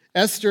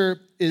 Esther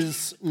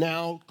is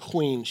now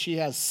queen. She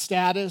has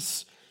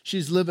status.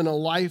 She's living a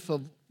life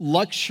of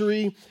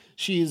luxury.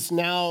 She's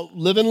now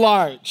living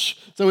large.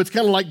 So it's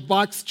kind of like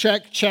box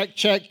check, check,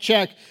 check,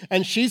 check.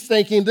 And she's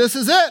thinking, this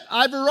is it.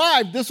 I've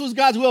arrived. This was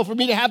God's will for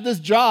me to have this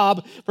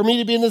job, for me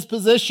to be in this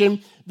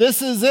position.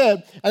 This is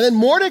it. And then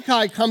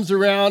Mordecai comes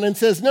around and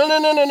says,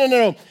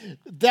 no.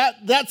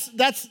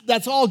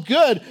 That's all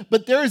good,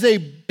 but there's a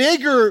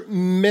bigger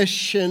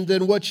mission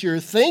than what you're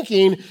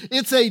thinking.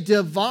 It's a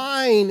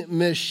divine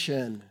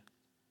mission.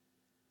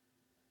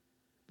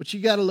 But you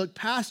got to look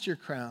past your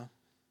crown.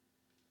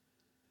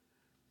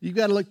 You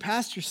got to look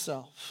past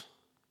yourself.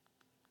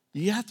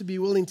 You have to be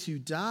willing to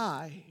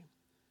die.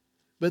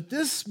 But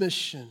this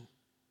mission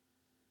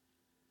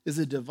is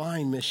a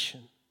divine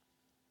mission.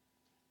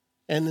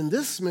 And in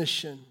this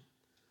mission,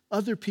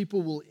 other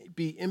people will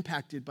be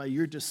impacted by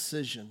your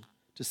decision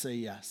to say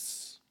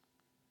yes.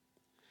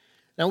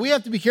 Now, we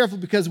have to be careful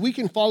because we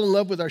can fall in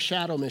love with our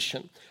shadow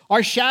mission.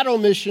 Our shadow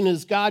mission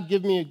is, God,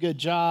 give me a good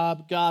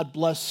job. God,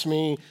 bless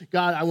me.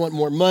 God, I want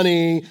more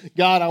money.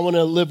 God, I want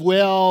to live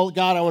well.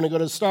 God, I want to go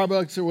to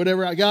Starbucks or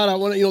whatever. God, I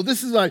want to,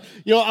 this is my,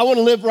 I want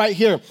to live right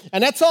here.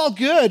 And that's all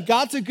good.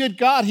 God's a good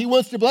God. He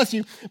wants to bless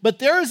you. But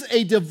there's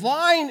a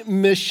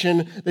divine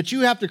mission that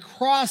you have to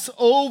cross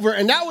over.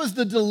 And that was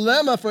the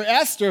dilemma for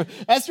Esther.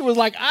 Esther was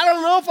like, I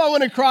don't know if I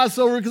want to cross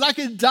over because I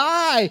could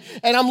die.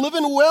 And I'm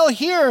living well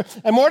here.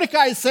 And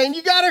Mordecai is saying,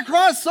 you got to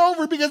cross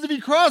over, because if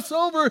you cross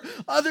over,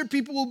 other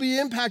people will be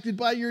impacted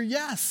by your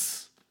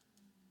yes.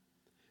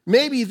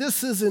 Maybe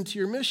this isn't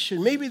your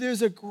mission. Maybe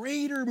there's a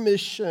greater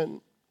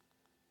mission.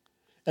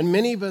 And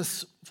many of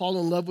us fall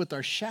in love with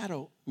our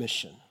shadow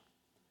mission.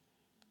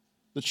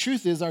 The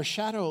truth is, our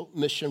shadow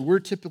mission, we're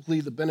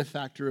typically the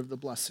benefactor of the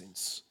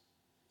blessings.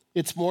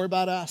 It's more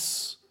about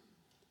us.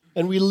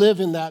 And we live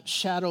in that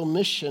shadow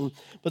mission.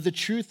 But the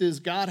truth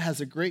is, God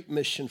has a great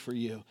mission for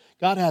you.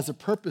 God has a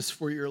purpose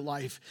for your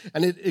life.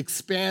 And it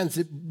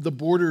expands the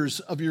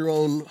borders of your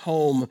own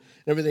home and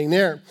everything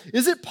there.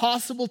 Is it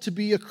possible to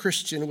be a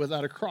Christian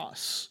without a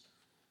cross?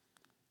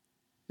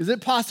 Is it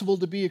possible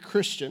to be a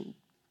Christian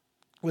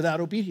without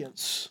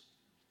obedience?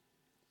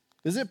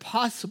 Is it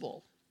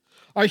possible?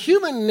 Our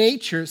human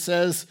nature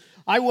says,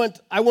 I want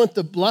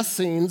the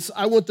blessings,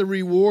 I want the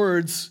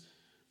rewards,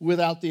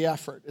 without the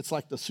effort. It's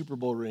like the Super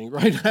Bowl ring,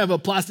 right? I have a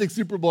plastic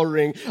Super Bowl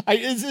ring.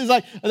 It's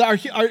like our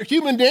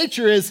human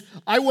nature is,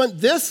 I want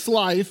this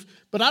life,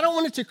 but I don't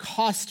want it to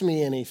cost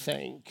me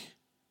anything.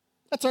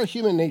 That's our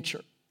human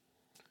nature.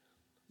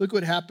 Look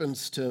what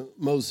happens to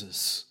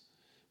Moses.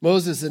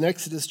 Moses in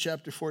Exodus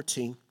chapter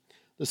 14,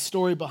 the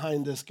story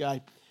behind this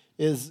guy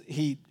is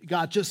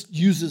God just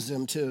uses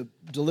him to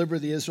deliver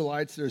the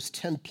Israelites. There's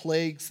 10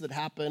 plagues that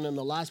happen, and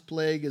the last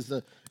plague is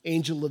the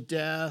angel of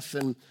death,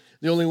 and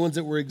the only ones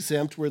that were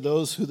exempt were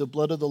those who the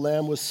blood of the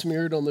lamb was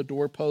smeared on the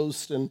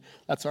doorpost, and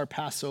that's our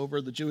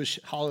Passover, the Jewish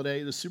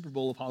holiday, the Super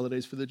Bowl of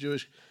holidays for the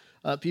Jewish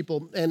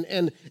people.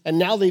 And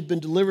now they've been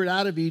delivered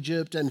out of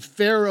Egypt, and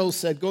Pharaoh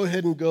said, go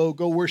ahead and go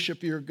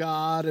worship your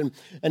God. And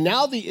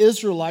now the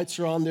Israelites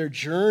are on their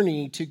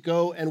journey to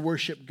go and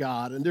worship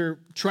God. And they're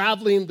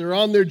traveling, they're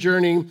on their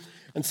journey,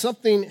 and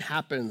something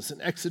happens in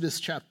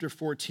Exodus chapter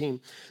 14.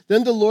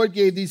 Then the Lord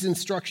gave these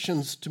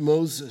instructions to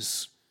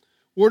Moses.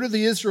 Order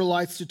the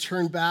Israelites to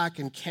turn back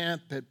and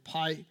camp at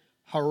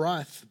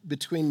Pi-hahiroth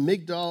between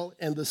Migdol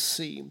and the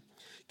sea.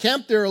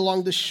 Camp there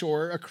along the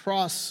shore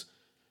across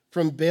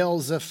from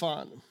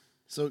Baal-zephon.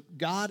 So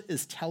God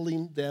is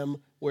telling them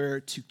where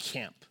to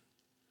camp.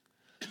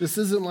 This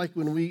isn't like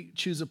when we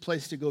choose a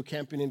place to go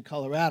camping in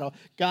Colorado.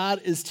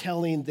 God is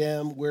telling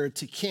them where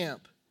to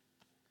camp.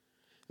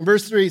 In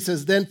verse 3 it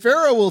says, Then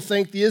Pharaoh will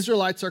think the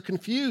Israelites are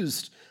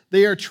confused.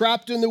 They are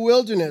trapped in the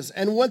wilderness.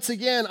 And once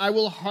again, I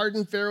will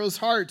harden Pharaoh's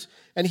heart,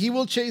 and he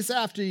will chase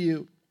after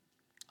you.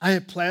 I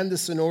have planned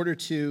this in order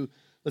to,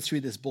 let's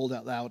read this bold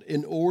out loud,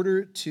 in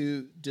order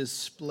to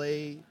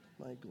display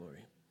my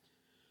glory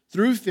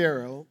through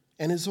Pharaoh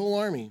and his whole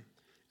army.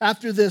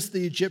 After this,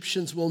 the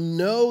Egyptians will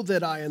know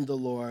that I am the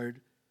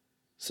Lord.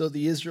 So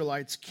the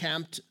Israelites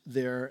camped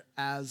there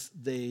as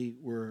they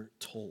were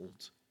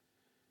told.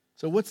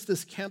 So what's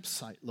this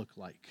campsite look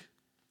like?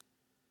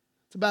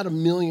 It's about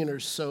 1 million or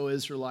so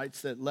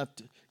Israelites that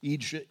left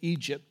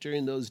Egypt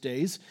during those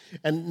days.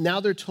 And now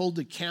they're told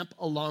to camp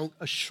along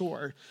a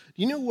shore.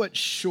 Do you know what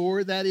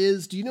shore that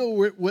is? Do you know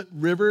what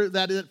river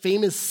that is, that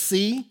famous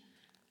sea?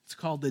 It's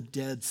called the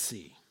Dead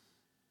Sea.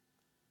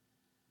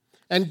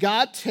 And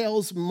God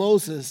tells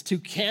Moses to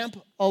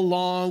camp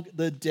along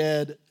the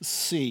Dead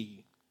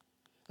Sea.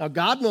 Now,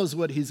 God knows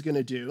what he's going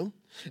to do.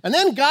 And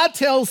then God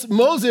tells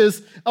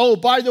Moses, oh,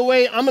 by the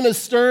way, I'm going to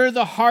stir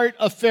the heart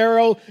of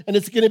Pharaoh, and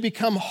it's going to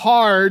become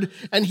hard,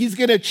 and he's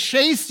going to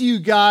chase you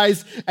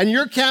guys, and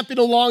you're camping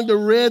along the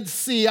Red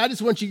Sea. I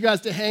just want you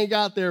guys to hang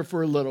out there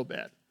for a little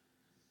bit.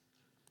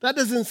 That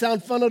doesn't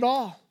sound fun at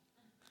all.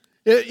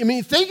 I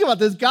mean, think about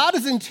this. God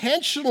is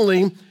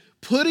intentionally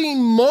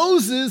putting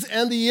Moses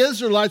and the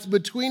Israelites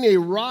between a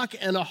rock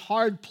and a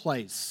hard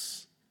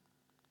place.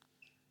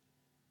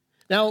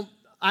 Now,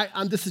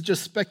 this is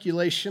just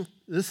speculation.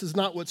 This is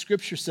not what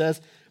Scripture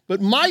says.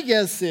 But my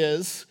guess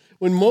is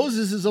when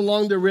Moses is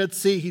along the Red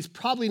Sea, he's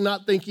probably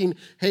not thinking,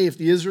 hey, if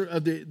the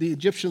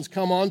Egyptians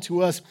come on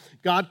to us,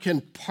 God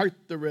can part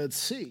the Red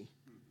Sea.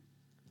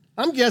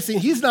 I'm guessing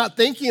he's not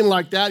thinking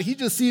like that. He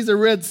just sees a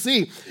Red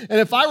Sea. And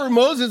if I were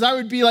Moses, I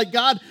would be like,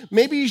 God,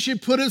 maybe you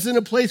should put us in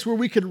a place where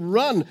we could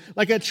run,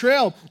 like a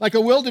trail, like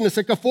a wilderness,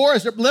 like a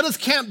forest. Let us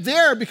camp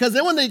there, because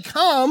then when they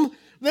come,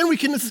 then we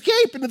can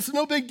escape, and it's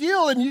no big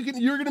deal, and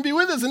you're going to be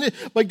with us.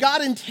 But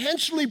God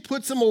intentionally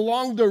puts them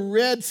along the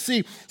Red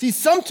Sea. See,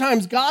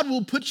 sometimes God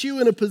will put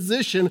you in a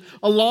position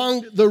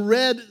along the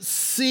Red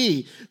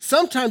Sea.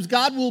 Sometimes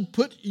God will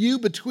put you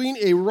between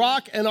a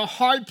rock and a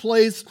hard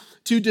place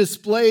to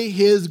display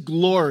his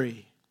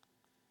glory.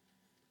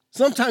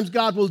 Sometimes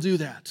God will do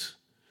that.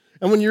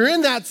 And when you're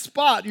in that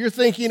spot, you're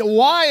thinking,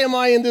 why am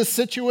I in this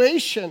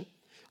situation?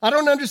 I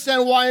don't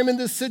understand why I'm in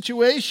this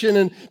situation,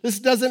 and this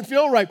doesn't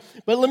feel right.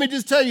 But let me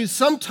just tell you,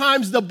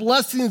 sometimes the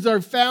blessings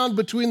are found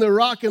between the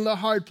rock and the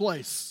hard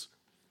place.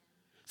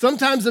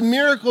 Sometimes the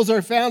miracles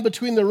are found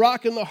between the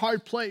rock and the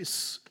hard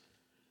place.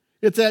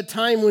 It's that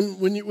time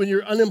when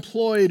you're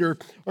unemployed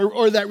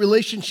or that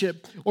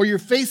relationship, or you're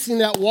facing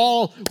that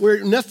wall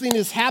where nothing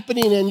is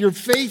happening and your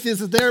faith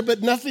is there,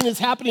 but nothing is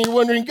happening. You're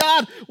wondering,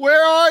 God,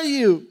 where are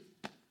you?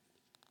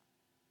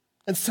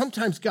 And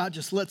sometimes God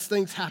just lets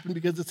things happen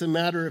because it's a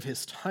matter of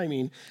his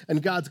timing,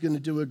 and God's going to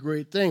do a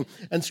great thing.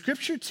 And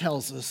Scripture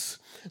tells us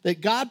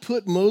that God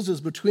put Moses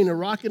between a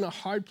rock and a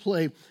hard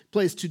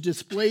place to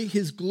display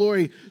his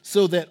glory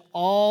so that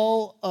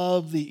all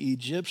of the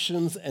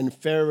Egyptians and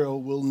Pharaoh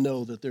will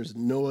know that there's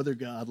no other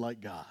God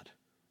like God.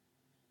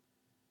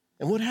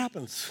 And what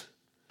happens?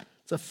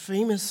 It's a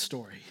famous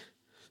story.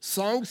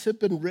 Songs have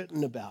been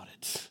written about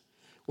it,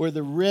 where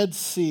the Red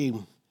Sea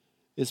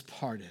is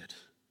parted.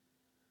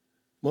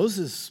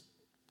 Moses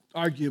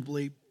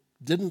arguably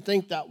didn't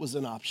think that was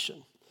an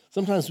option.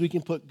 Sometimes we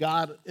can put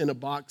God in a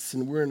box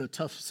and we're in a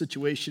tough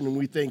situation and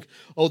we think,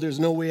 oh, there's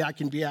no way I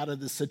can be out of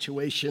this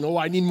situation. Oh,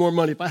 I need more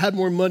money. If I had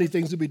more money,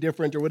 things would be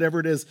different, or whatever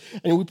it is.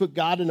 And we put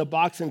God in a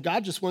box, and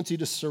God just wants you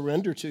to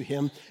surrender to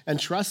him and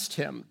trust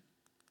him.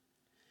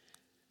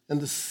 And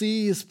the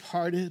sea is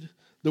parted.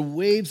 The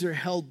waves are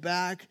held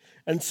back.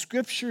 And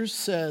Scripture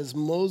says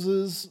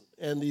Moses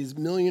and these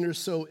 1 million or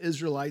so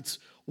Israelites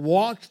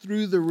walked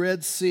through the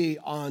Red Sea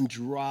on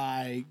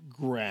dry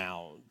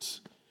ground.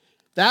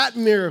 That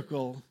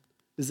miracle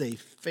is a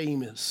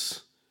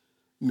famous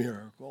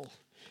miracle.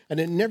 And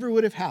it never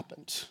would have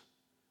happened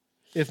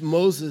if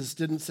Moses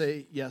didn't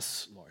say,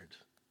 yes, Lord.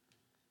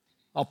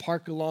 I'll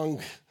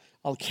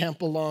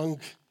camp along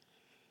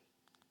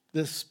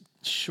this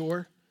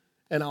shore,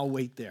 and I'll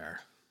wait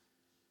there.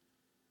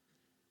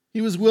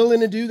 He was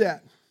willing to do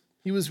that.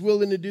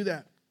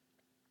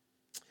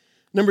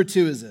 Number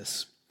 2 is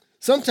this.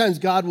 Sometimes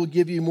God will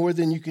give you more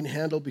than you can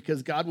handle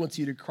because God wants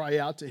you to cry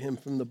out to him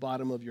from the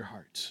bottom of your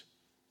heart.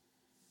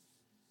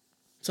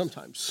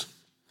 Sometimes.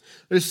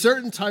 There's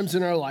certain times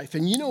in our life,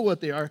 and you know what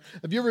they are.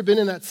 Have you ever been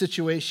in that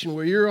situation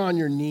where you're on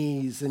your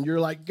knees and you're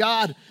like,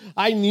 God,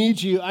 I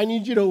need you. I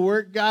need you to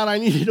work, God. I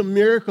need a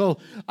miracle.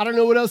 I don't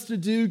know what else to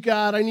do,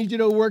 God. I need you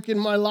to work in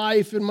my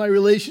life, in my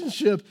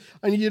relationship.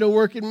 I need you to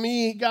work in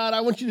me. God,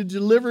 I want you to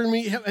deliver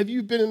me. Have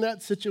you been in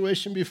that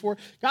situation before?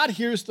 God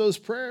hears those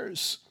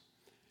prayers.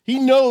 He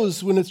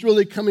knows when it's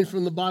really coming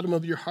from the bottom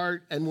of your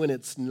heart and when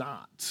it's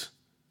not.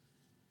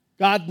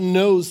 God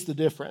knows the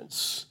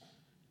difference.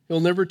 He'll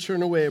never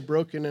turn away a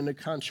broken and a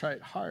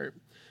contrite heart.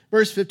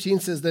 Verse 15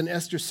 says, then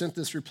Esther sent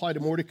this reply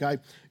to Mordecai,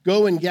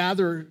 go and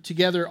gather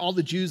together all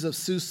the Jews of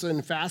Susa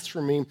and fast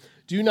for me.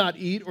 Do not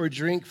eat or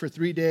drink for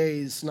 3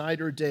 days, night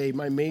or day.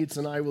 My maids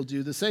and I will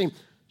do the same.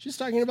 She's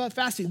talking about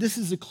fasting. This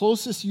is the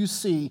closest you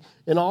see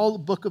in all the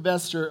book of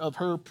Esther of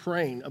her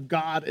praying, of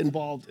God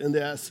involved in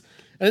this.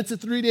 And it's a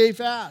 3-day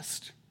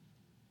fast.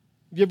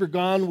 Have you ever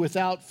gone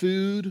without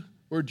food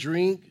or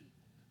drink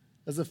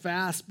as a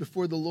fast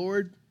before the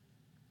Lord?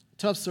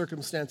 Tough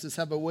circumstances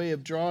have a way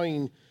of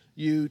drawing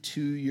you to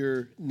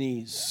your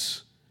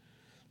knees.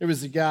 There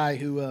was a guy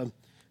who,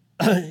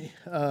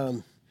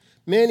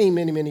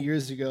 many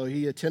years ago,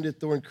 he attended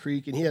Thorn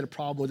Creek, and he had a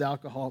problem with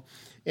alcohol.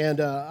 And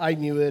I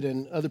knew it,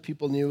 and other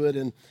people knew it.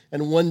 And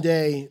one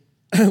day,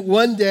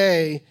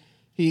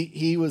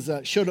 he was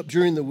showed up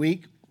during the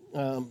week,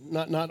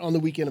 not on the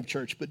weekend of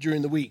church, but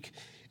during the week.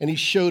 And he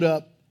showed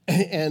up,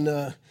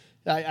 and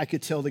I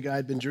could tell the guy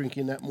had been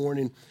drinking that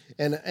morning.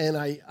 And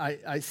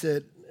I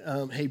said,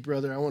 hey,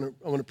 brother, I want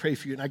to pray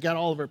for you. And I got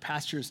all of our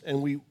pastors,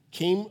 and we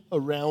came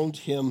around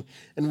him,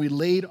 and we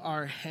laid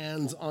our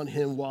hands on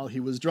him while he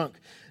was drunk.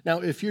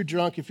 Now, if you're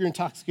drunk, if you're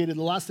intoxicated,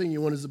 the last thing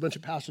you want is a bunch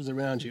of pastors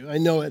around you. I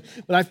know it,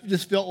 but I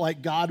just felt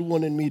like God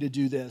wanted me to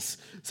do this.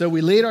 So we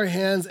laid our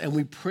hands, and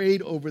we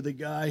prayed over the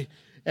guy,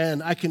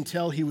 and I can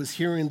tell he was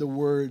hearing the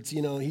words.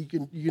 You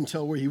can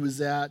tell where he was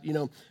at,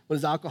 what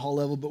his alcohol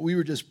level, but we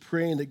were just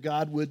praying that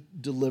God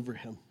would deliver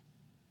him.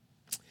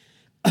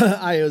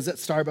 I was at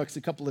Starbucks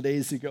a couple of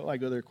days ago. I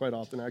go there quite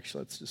often,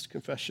 actually. That's just a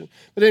confession.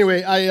 But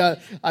anyway,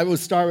 I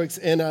was Starbucks,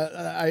 and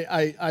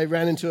I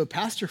ran into a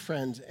pastor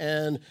friend.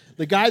 And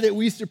the guy that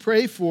we used to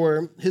pray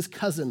for, his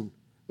cousin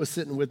was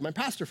sitting with my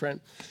pastor friend.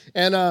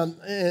 And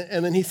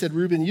then he said,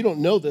 Reuben, you don't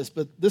know this,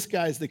 but this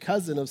guy's the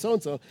cousin of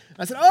so-and-so.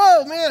 I said,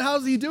 oh, man,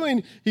 how's he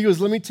doing? He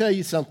goes, let me tell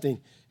you something.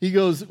 He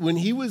goes, when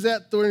he was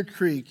at Thorn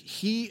Creek,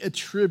 he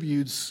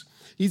attributes...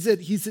 He said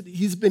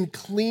he's been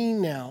clean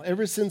now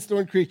ever since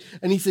Thorn Creek.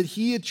 And he said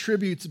he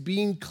attributes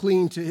being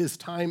clean to his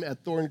time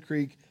at Thorn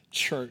Creek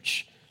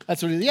Church.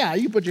 That's what he said. Yeah,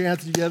 you put your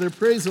hands together.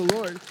 Praise the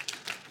Lord.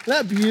 Isn't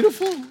that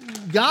beautiful?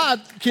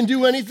 God can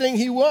do anything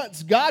he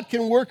wants. God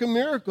can work a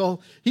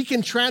miracle. He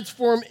can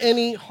transform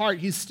any heart.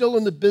 He's still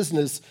in the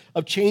business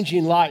of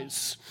changing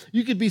lives.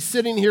 You could be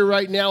sitting here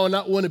right now and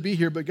not want to be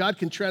here, but God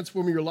can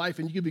transform your life,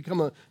 and you could become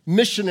a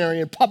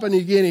missionary in Papua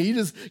New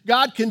Guinea.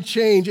 God can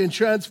change and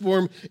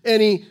transform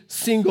any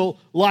single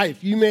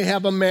life. You may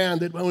have a man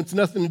that wants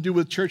nothing to do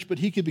with church, but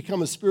he could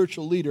become a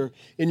spiritual leader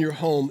in your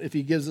home if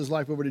he gives his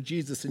life over to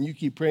Jesus and you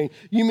keep praying.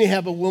 You may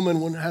have a woman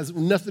who has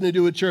nothing to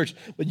do with church,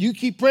 but you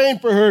keep praying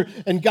for her,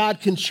 and God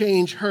can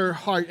change her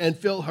heart and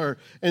fill her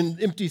in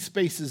empty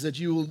spaces that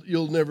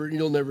you'll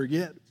never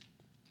get.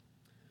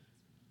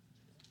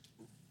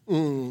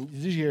 Did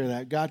you hear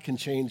that? God can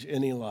change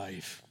any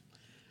life.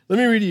 Let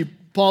me read you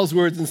Paul's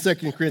words in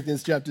 2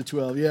 Corinthians chapter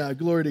 12. Yeah,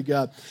 glory to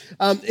God.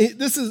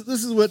 This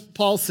is what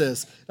Paul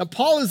says. Now,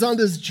 Paul is on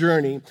this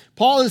journey.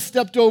 Paul has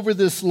stepped over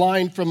this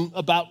line from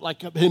about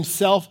like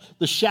himself,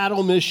 the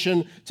shadow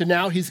mission, to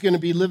now he's going to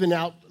be living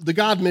out the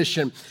God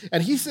mission.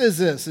 And he says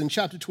this in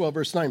chapter 12,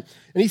 verse 9.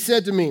 And he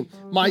said to me,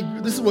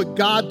 this is what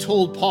God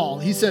told Paul.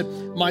 He said,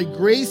 my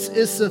grace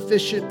is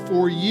sufficient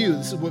for you.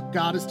 This is what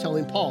God is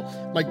telling Paul.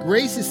 My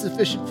grace is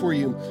sufficient for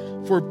you.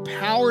 For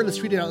power, let's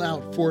read it out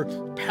loud. For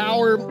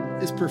power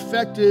is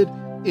perfected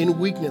in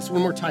weakness.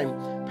 One more time.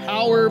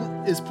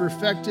 Power is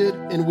perfected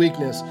in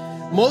weakness.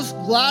 Most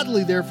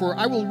gladly, therefore,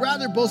 I will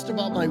rather boast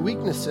about my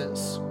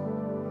weaknesses,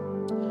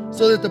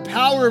 so that the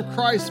power of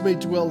Christ may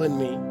dwell in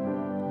me.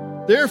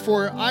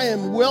 Therefore, I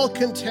am well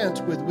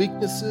content with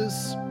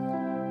weaknesses,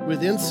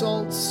 with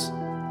insults,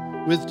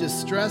 with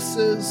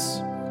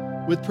distresses,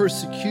 with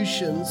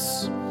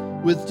persecutions,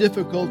 with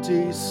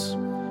difficulties,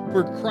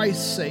 for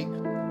Christ's sake.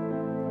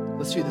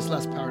 Let's read this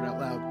last part out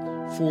loud.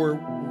 For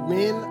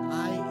when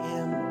I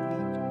am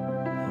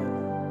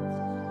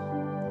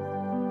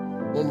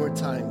weak, one more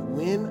time.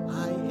 When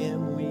I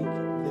am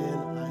weak,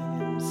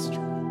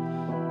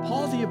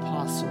 the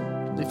Apostle,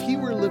 if he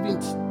were living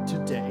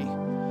today,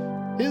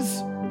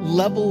 his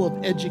level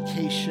of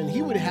education,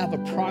 he would have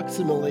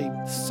approximately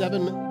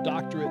 7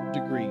 doctorate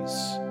degrees,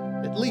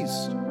 at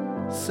least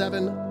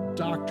 7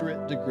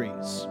 doctorate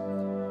degrees.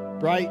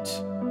 Bright,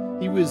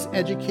 he was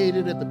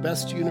educated at the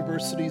best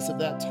universities of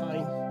that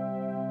time.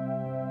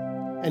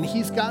 And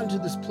he's gotten to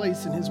this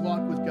place in his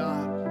walk with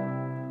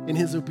God, in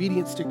his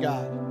obedience to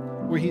God,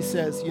 where he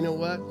says, you know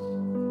what?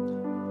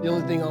 The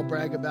only thing I'll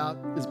brag about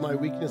is my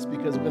weakness,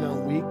 because when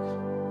I'm weak,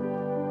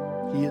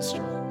 he is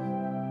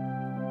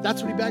strong.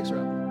 That's what he brags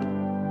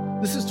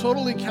about. This is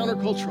totally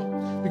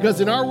countercultural, because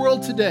in our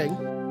world today,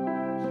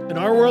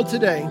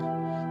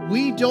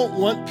 we don't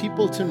want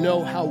people to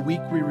know how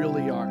weak we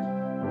really are.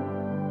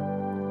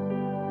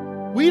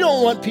 We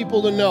don't want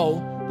people to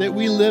know that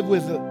we live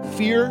with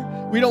fear.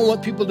 We don't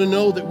want people to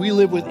know that we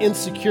live with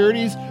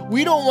insecurities.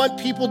 We don't want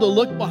people to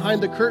look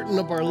behind the curtain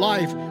of our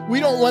life. We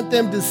don't want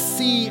them to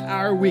see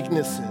our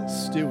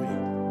weaknesses, do we?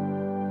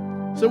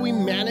 So we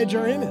manage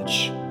our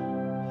image.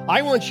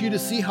 I want you to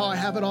see how I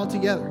have it all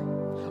together.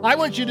 I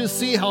want you to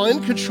see how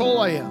in control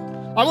I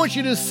am. I want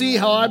you to see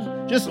how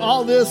I'm just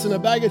all this and a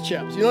bag of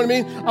chips. You know what I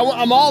mean?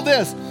 I'm all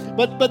this.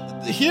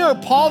 But here,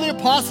 Paul the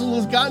Apostle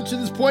has gotten to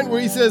this point where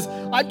he says,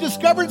 I've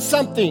discovered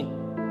something.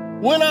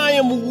 When I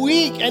am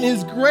weak, and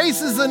his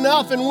grace is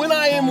enough, and when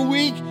I am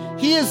weak,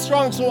 he is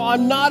strong, so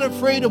I'm not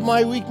afraid of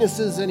my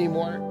weaknesses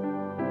anymore.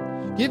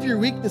 Give your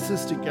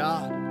weaknesses to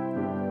God.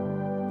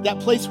 That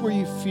place where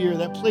you fear,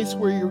 that place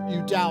where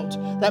you doubt,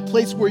 that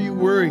place where you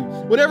worry,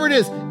 whatever it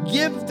is,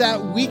 give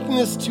that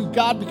weakness to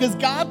God, because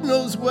God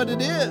knows what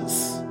it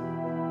is.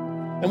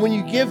 And when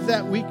you give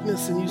that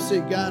weakness and you say,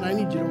 God, I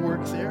need you to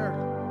work there,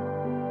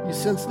 you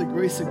sense the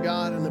grace of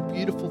God, and a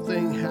beautiful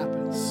thing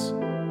happens.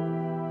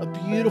 A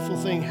beautiful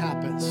thing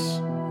happens.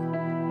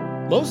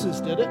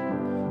 Moses did it.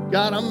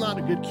 God, I'm not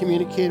a good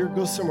communicator.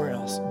 Go somewhere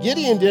else.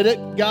 Gideon did it.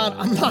 God,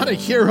 I'm not a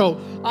hero.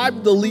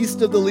 I'm the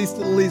least of the least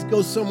of the least.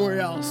 Go somewhere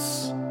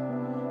else.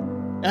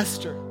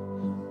 Esther,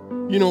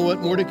 you know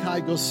what? Mordecai,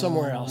 go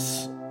somewhere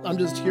else. I'm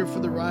just here for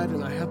the ride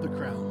and I have the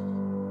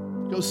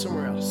crown. Go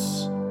somewhere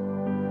else.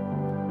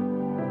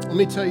 Let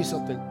me tell you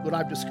something. What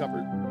I've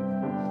discovered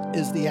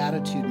is the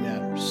attitude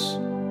matters.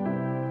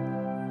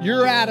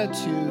 Your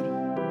attitude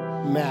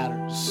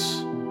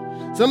matters.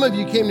 Some of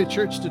you came to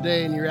church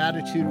today and your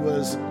attitude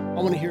was, I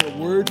want to hear a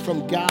word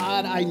from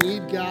God. I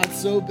need God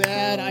so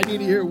bad. I need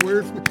to hear a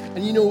word from,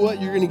 and you know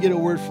what? You're going to get a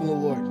word from the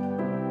Lord.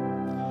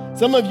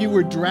 Some of you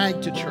were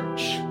dragged to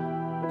church.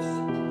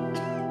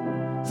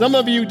 Some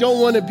of you don't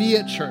want to be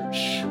at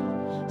church.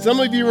 Some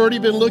of you have already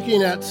been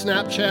looking at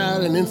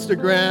Snapchat and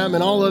Instagram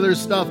and all other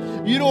stuff.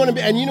 You don't want to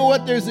be, and you know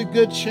what? There's a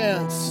good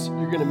chance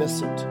you're going to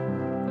miss it.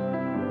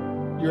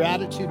 Your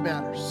attitude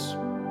matters.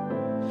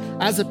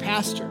 As a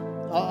pastor,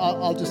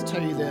 I'll just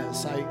tell you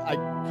this. I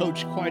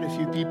coach quite a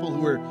few people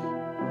who are,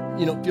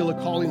 feel a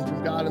calling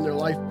from God in their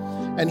life.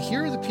 And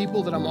here are the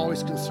people that I'm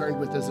always concerned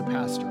with as a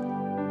pastor.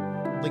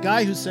 The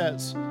guy who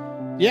says,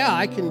 yeah,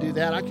 I can do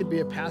that. I could be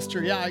a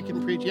pastor. Yeah, I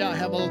can preach. Yeah, I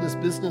have all this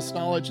business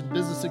knowledge and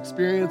business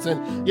experience.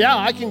 And yeah,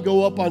 I can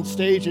go up on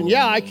stage. And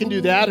yeah, I can do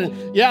that.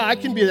 And yeah, I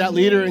can be that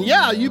leader. And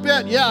yeah, you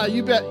bet. Yeah,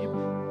 you bet.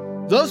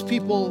 Those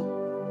people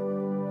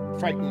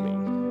frighten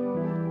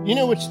me. You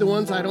know which the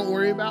ones I don't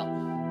worry about?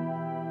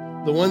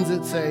 The ones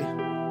that say,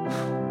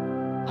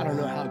 I don't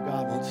know how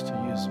God wants to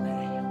use me.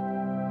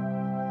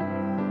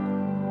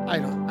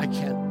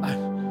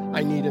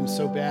 I need him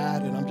so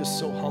bad, and I'm just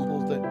so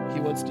humbled that he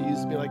wants to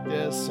use me like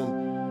this,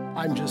 and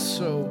I'm just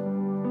so,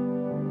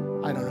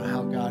 I don't know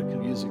how God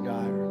could use a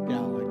guy or a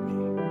gal like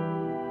me.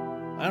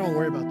 I don't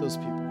worry about those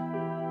people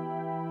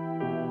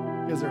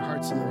because their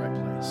heart's in the right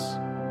place.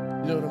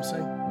 You know what I'm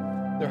saying?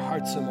 Their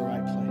heart's in the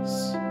right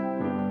place.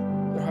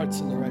 Their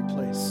heart's in the right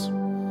place.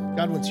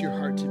 God wants your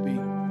heart to be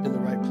in the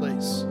right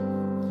place.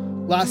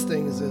 Last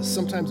thing is this.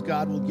 Sometimes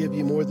God will give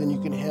you more than you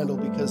can handle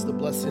because the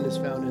blessing is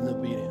found in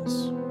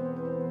obedience.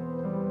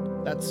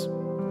 That's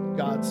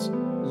God's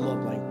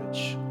love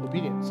language.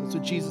 Obedience. That's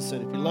what Jesus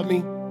said. If you love me,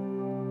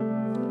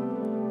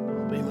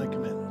 obey my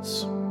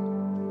commandments.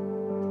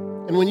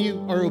 And when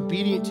you are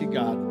obedient to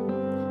God,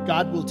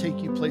 God will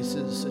take you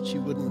places that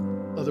you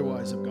wouldn't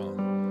otherwise have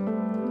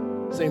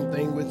gone. Same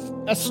thing with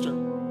Esther.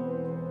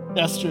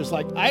 Esther's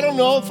like, I don't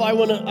know if I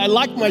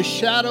like my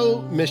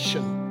shadow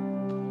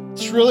mission.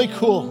 It's really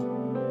cool.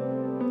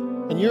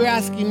 And you're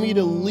asking me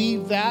to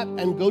leave that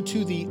and go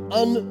to the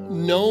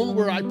unknown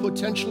where I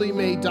potentially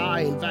may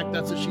die. In fact,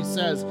 that's what she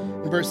says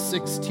in verse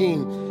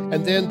 16.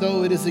 And then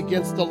though it is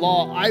against the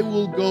law, I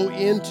will go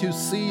in to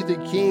see the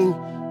king.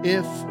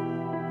 If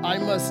I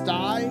must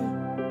die,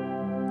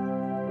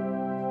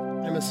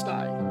 I must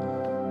die.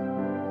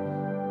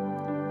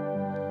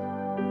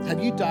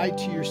 Have you died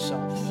to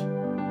yourself?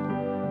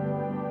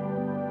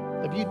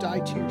 Have you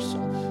died to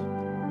yourself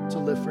to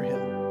live for him?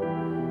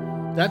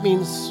 That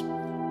means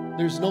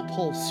there's no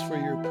pulse for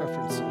your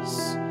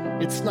preferences.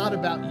 It's not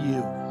about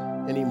you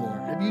anymore.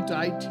 Have you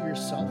died to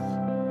yourself?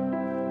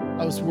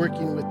 I was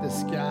working with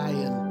this guy,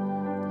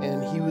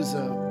 and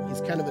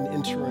he's kind of an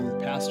interim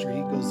pastor.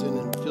 He goes in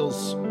and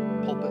fills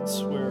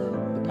pulpits where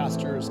the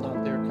pastor is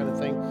not there kind of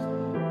thing.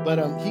 But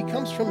he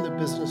comes from the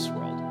business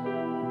world.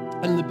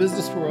 And in the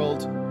business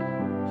world,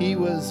 he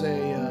was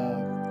a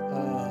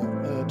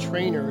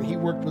trainer. He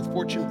worked with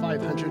Fortune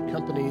 500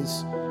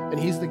 companies. And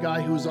he's the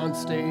guy who was on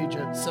stage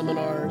at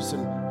seminars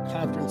and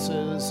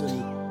conferences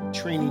and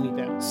training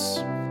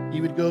events. He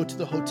would go to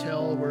the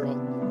hotel where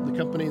the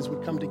companies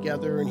would come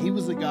together, and he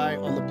was the guy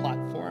on the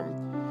platform.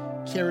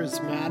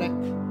 Charismatic,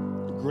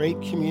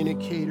 great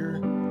communicator,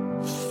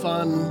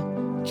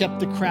 fun, kept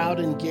the crowd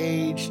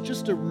engaged,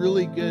 just a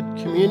really good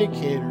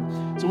communicator.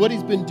 So what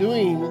he's been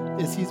doing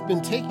is he's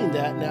been taking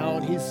that now,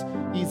 and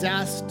he's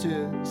asked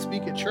to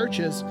speak at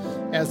churches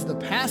as the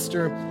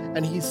pastor,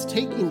 and he's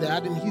taking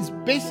that and he's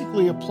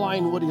basically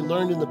applying what he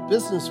learned in the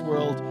business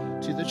world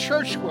to the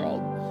church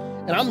world.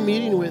 And I'm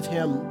meeting with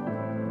him,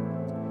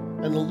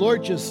 and the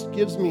Lord just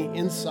gives me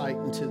insight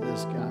into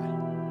this guy.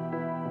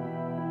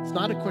 It's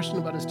not a question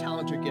about his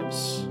talent or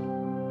gifts.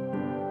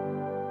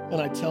 And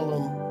I tell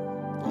him,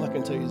 I'm not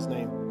going to tell you his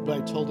name, but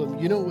I told him,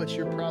 you know what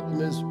your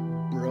problem is,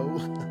 bro?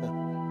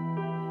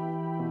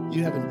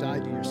 You haven't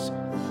died to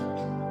yourself.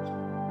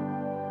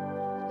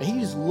 And he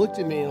just looked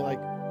at me like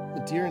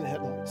a deer in the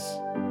headlights.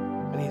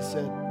 And he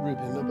said,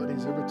 Ruben,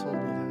 nobody's ever told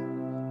me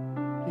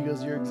that. He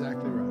goes, you're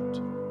exactly right.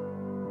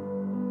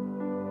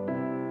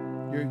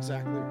 You're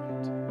exactly right.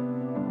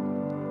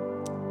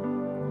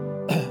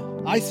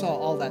 I saw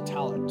all that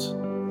talent,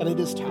 and it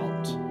is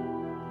talent.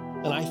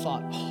 And I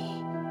thought,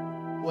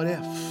 what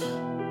if?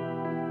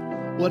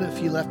 What if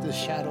he left this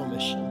shadow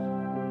mission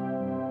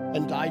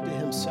and died to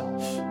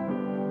himself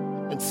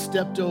and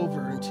stepped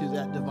over into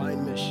that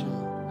divine mission?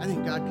 I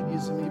think God could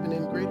use him even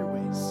in greater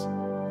ways.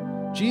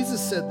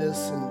 Jesus said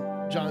this in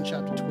John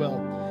chapter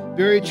 12.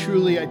 Very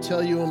truly, I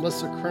tell you,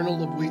 unless a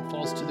kernel of wheat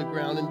falls to the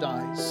ground and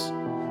dies,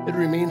 it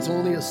remains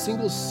only a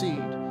single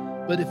seed.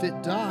 But if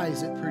it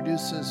dies, it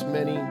produces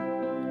many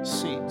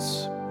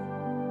seeds.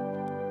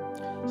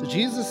 So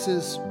Jesus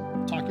is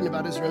talking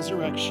about his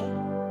resurrection.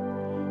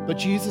 But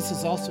Jesus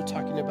is also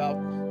talking about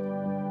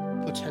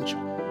potential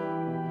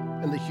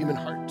and the human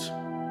heart.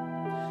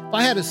 If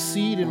I had a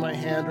seed in my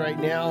hand right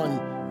now, and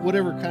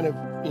whatever kind of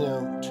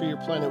tree or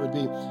plant it would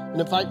be,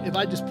 and if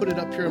I just put it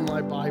up here in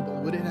my Bible,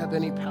 would it have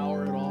any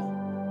power at all?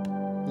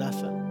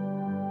 Nothing.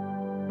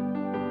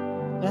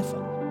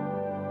 Nothing.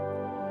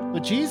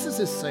 But Jesus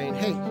is saying,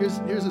 hey, here's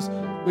this.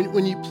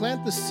 When you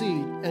plant the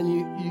seed and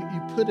you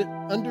put it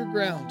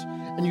underground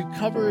and you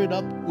cover it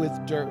up with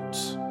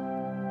dirt,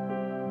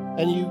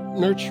 and you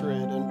nurture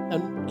it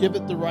and give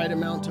it the right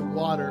amount of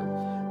water,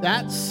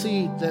 that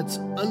seed that's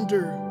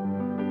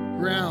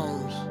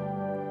underground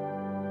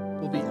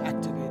will be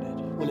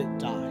activated when it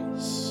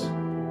dies.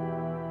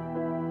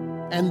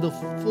 And the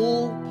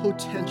full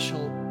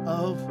potential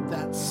of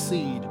that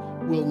seed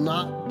will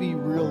not be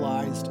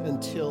realized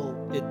until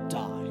it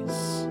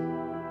dies.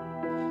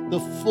 The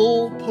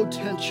full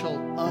potential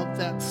of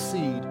that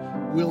seed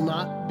will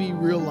not be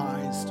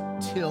realized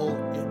till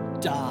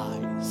it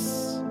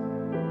dies.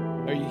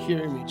 Are you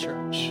hearing me,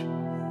 church?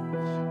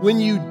 When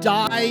you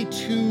die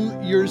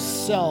to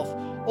yourself,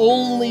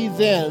 only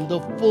then the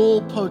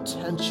full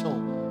potential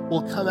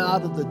will come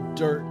out of the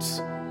dirt,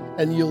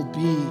 and you'll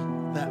be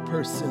that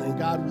person, and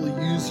God will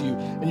use you,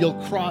 and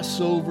you'll cross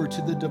over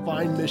to the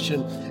divine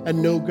mission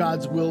and know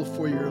God's will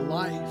for your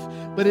life.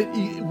 But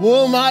it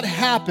will not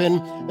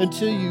happen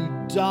until you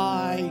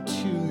die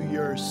to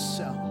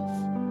yourself.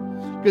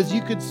 Because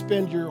you could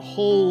spend your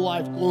whole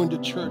life going to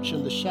church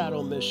in the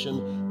shadow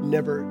mission,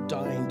 never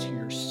dying to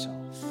yourself.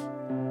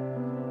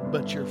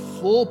 But your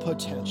full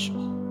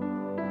potential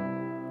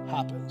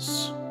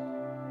happens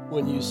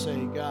when you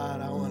say,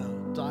 God, I want to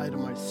die to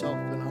myself,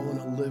 and I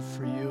want to live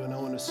for you, and I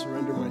want to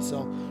surrender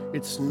myself.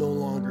 It's no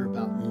longer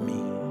about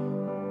me.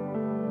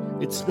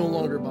 It's no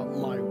longer about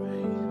my way.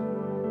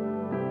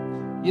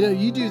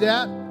 You do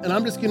that, and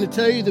I'm just going to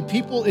tell you, the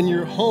people in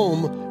your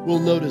home will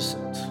notice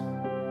it.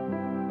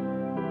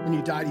 When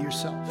you die to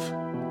yourself,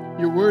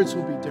 your words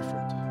will be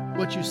different.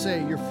 What you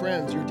say, your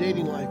friends, your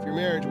dating life, your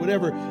marriage,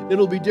 whatever,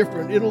 it'll be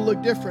different. It'll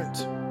look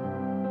different.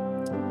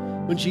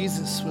 When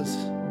Jesus was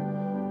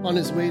on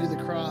his way to the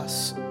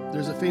cross,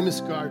 there's a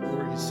famous garden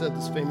where he said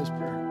this famous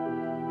prayer.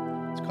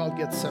 It's called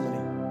Gethsemane.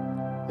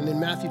 And in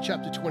Matthew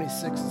chapter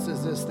 26, it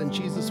says this, then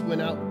Jesus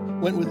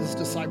went with his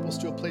disciples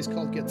to a place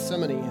called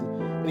Gethsemane,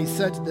 and he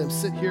said to them,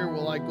 sit here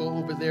while I go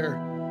over there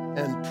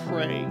and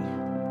pray.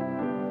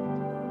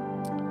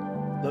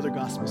 Another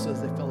gospel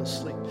says they fell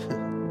asleep.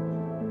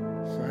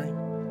 Right?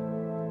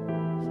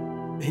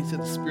 He said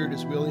the spirit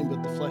is willing,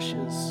 but the flesh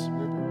is,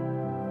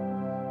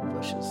 remember?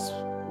 Flesh is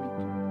weak.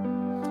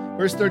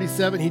 Verse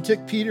 37, he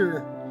took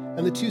Peter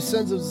and the two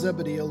sons of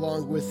Zebedee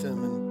along with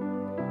him,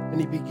 and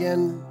he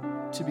began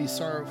to be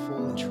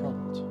sorrowful and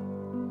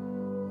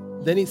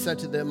troubled. Then he said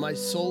to them, my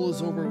soul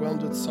is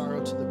overwhelmed with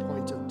sorrow to the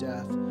point of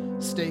death.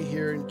 Stay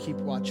here and keep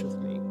watch with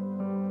me.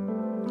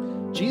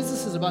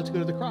 Jesus is about to go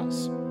to the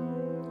cross.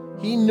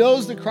 He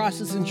knows the cross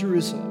is in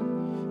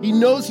Jerusalem. He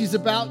knows he's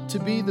about to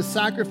be the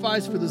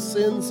sacrifice for the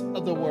sins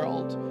of the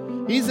world.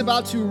 He's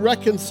about to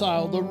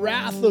reconcile the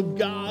wrath of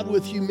God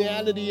with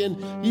humanity,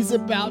 and he's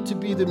about to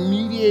be the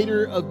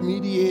mediator of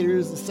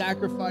mediators, the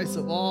sacrifice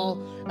of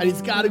all, and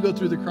he's got to go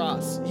through the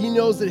cross. He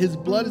knows that his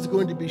blood is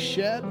going to be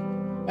shed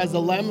as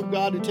the Lamb of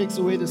God who takes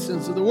away the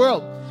sins of the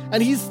world.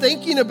 And he's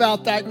thinking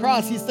about that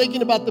cross. He's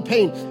thinking about the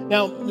pain.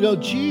 Now,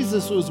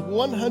 Jesus was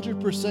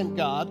 100%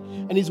 God,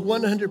 and he's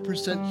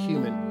 100%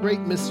 human. Great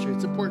mystery.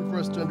 It's important for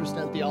us to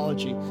understand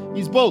theology.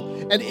 He's both.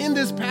 And in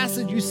this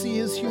passage, you see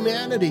his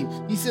humanity.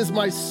 He says,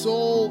 my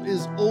soul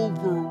is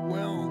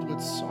overwhelmed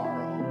with sorrow.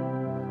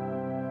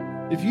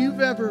 If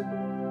you've ever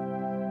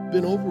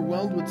been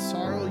overwhelmed with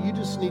sorrow, you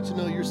just need to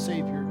know your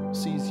Savior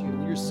sees you,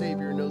 and your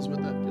Savior knows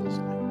what that feels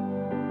like.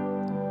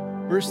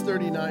 Verse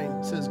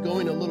 39 says,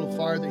 going a little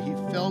farther, he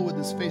fell with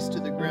his face to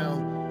the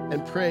ground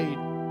and prayed,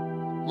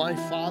 my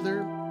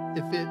Father,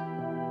 if it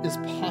is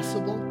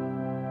possible,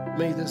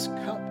 may this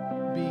cup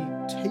be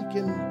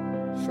taken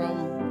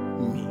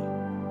from me.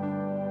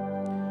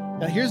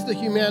 Now here's the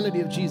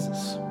humanity of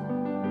Jesus.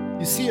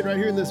 You see it right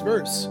here in this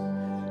verse.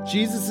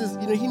 Jesus is,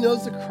 he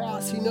knows the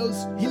cross. He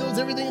knows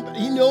everything.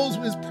 He knows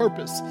his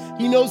purpose.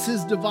 He knows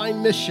his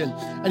divine mission.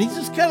 And he's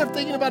just kind of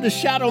thinking about his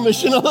shadow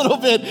mission a little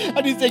bit.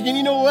 And he's thinking,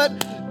 you know what?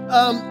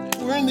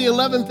 We're in the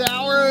 11th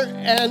hour,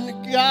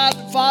 and God,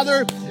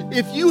 Father,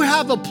 if you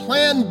have a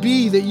plan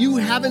B that you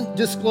haven't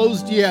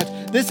disclosed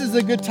yet, this is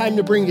a good time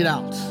to bring it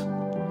out.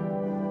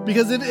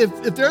 Because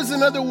if there's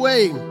another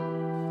way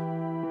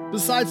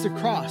besides the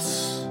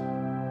cross,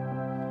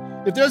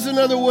 if there's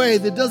another way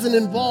that doesn't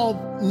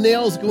involve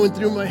nails going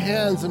through my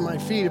hands and my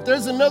feet, if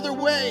there's another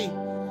way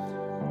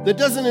that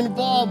doesn't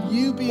involve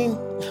you being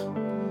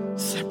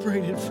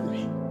separated from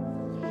me,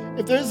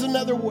 if there's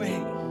another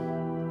way,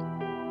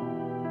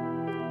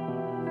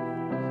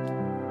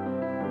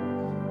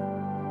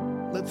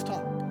 let's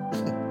talk.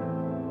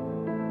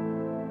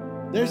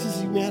 There's his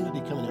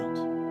humanity coming out.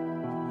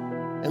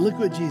 And look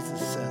what Jesus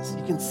says.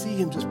 You can see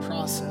him just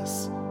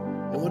process.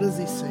 And what does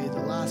he say?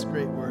 The last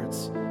great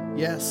words.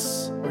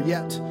 Yes, or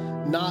yet,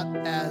 not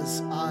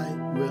as I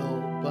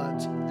will,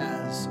 but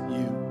as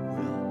you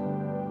will.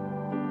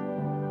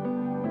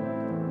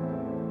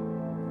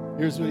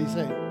 Here's what he's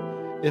saying.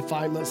 If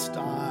I must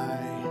die,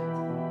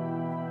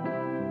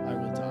 I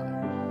will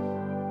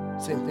die.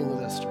 Same thing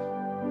with Esther.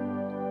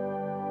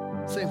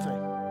 Same thing.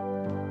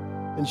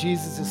 And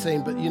Jesus is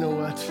saying, but you know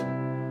what?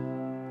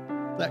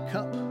 That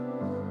cup,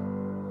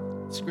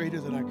 it's greater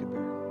than I could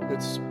bear.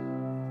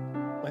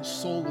 My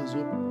soul is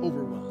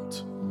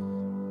overwhelmed.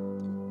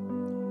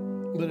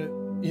 But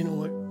you know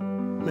what?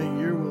 May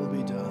your will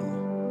be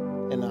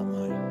done and not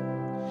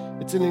mine.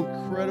 It's an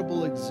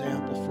incredible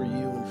example for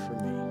you and for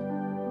me.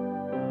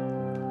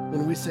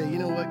 When we say, you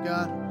know what,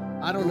 God?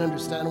 I don't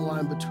understand why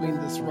I'm between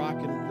this rock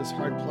and this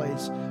hard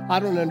place.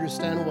 I don't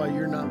understand why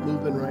you're not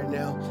moving right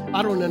now.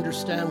 I don't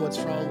understand what's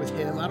wrong with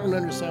him. I don't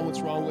understand what's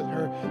wrong with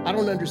her. I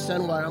don't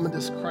understand why I'm in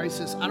this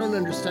crisis. I don't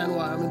understand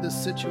why I'm in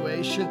this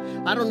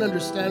situation. I don't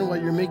understand why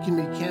you're making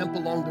me camp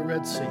along the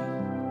Red Sea.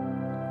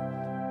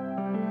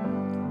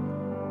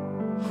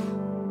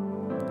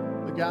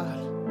 But God,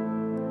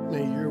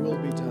 may your will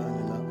be done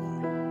and not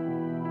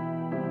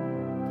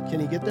mine. Can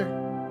you get there?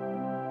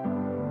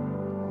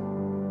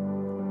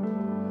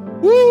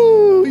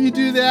 Woo! You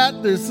do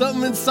that, there's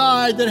something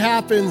inside that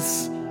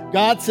happens.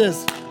 God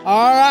says,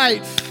 all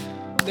right,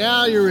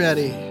 now you're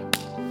ready.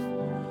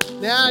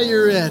 Now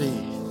you're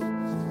ready.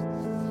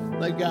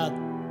 Let God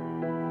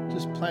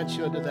just plant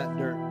you under that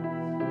dirt.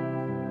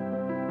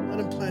 Let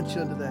him plant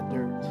you under that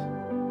dirt.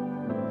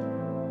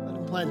 Let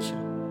him plant you.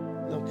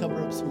 And he'll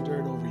cover up some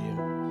dirt over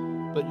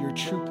you. But your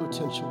true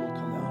potential will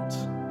come out.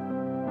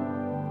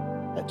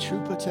 That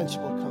true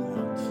potential will come out.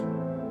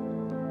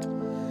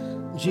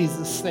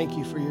 Jesus, thank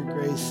you for your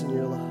grace and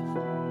your love.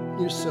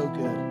 You're so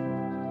good.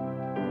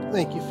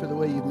 Thank you for the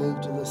way you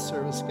moved in this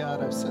service,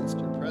 God. I've sensed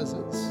your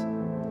presence.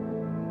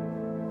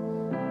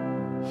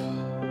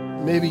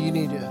 Maybe you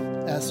need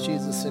to ask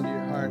Jesus into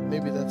your heart.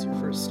 Maybe that's your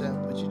first step,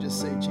 but you just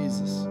say,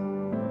 Jesus,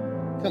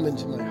 come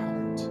into my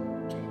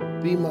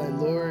heart. Be my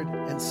Lord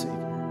and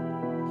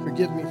Savior.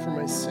 Forgive me for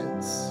my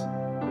sins.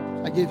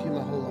 I give you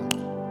my whole life.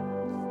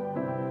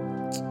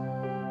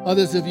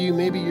 Others of you,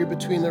 maybe you're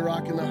between the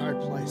rock and the hard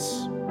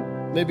place.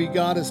 Maybe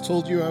God has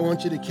told you, I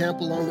want you to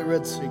camp along the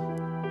Red Sea.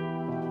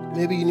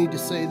 Maybe you need to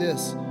say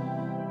this,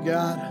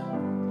 God,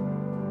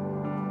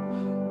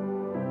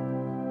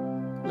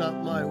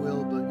 not my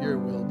will, but your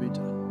will be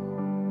done.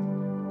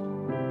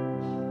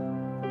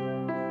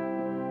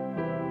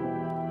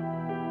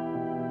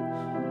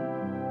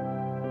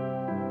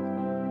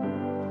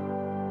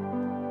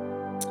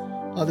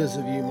 Others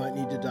of you might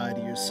need to die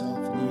to yourself,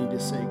 and you need to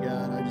say,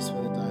 God, I just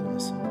want to die to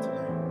myself today.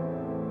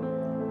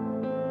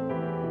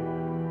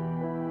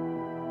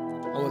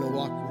 I want to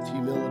walk with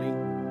humility,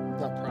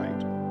 not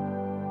pride.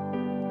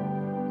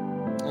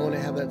 I want to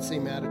have that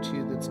same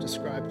attitude that's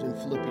described in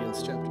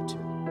Philippians chapter 2.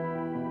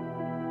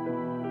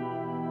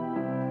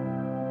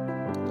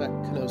 That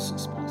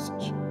kenosis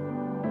passage.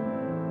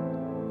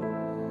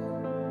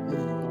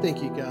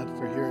 Thank you, God,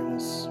 for hearing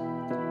us.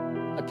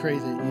 I pray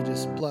that you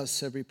just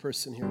bless every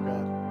person here,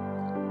 God.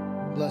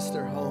 Bless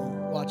their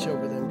home. Watch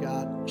over them,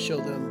 God. Show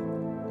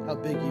them how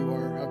big you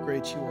are, how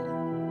great you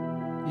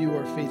are. You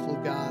are faithful,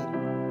 God.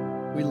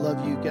 We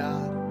love you,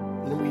 God.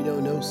 And we know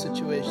no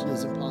situation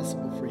is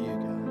impossible for you,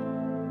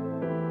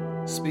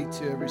 God. Speak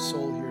to every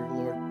soul here,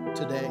 Lord,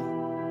 today,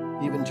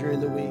 even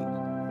during the week.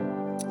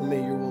 And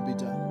may your will be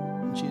done.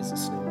 In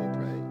Jesus' name we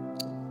pray.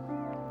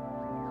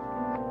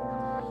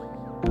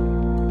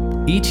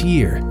 Each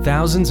year,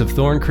 thousands of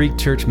Thorn Creek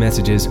Church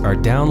messages are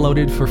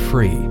downloaded for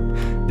free.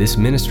 This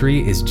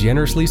ministry is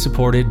generously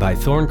supported by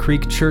Thorn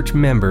Creek Church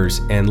members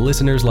and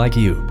listeners like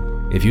you.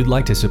 If you'd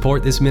like to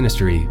support this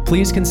ministry,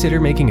 please consider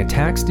making a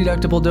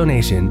tax-deductible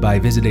donation by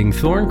visiting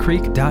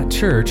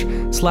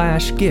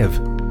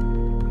thorncreek.church/give.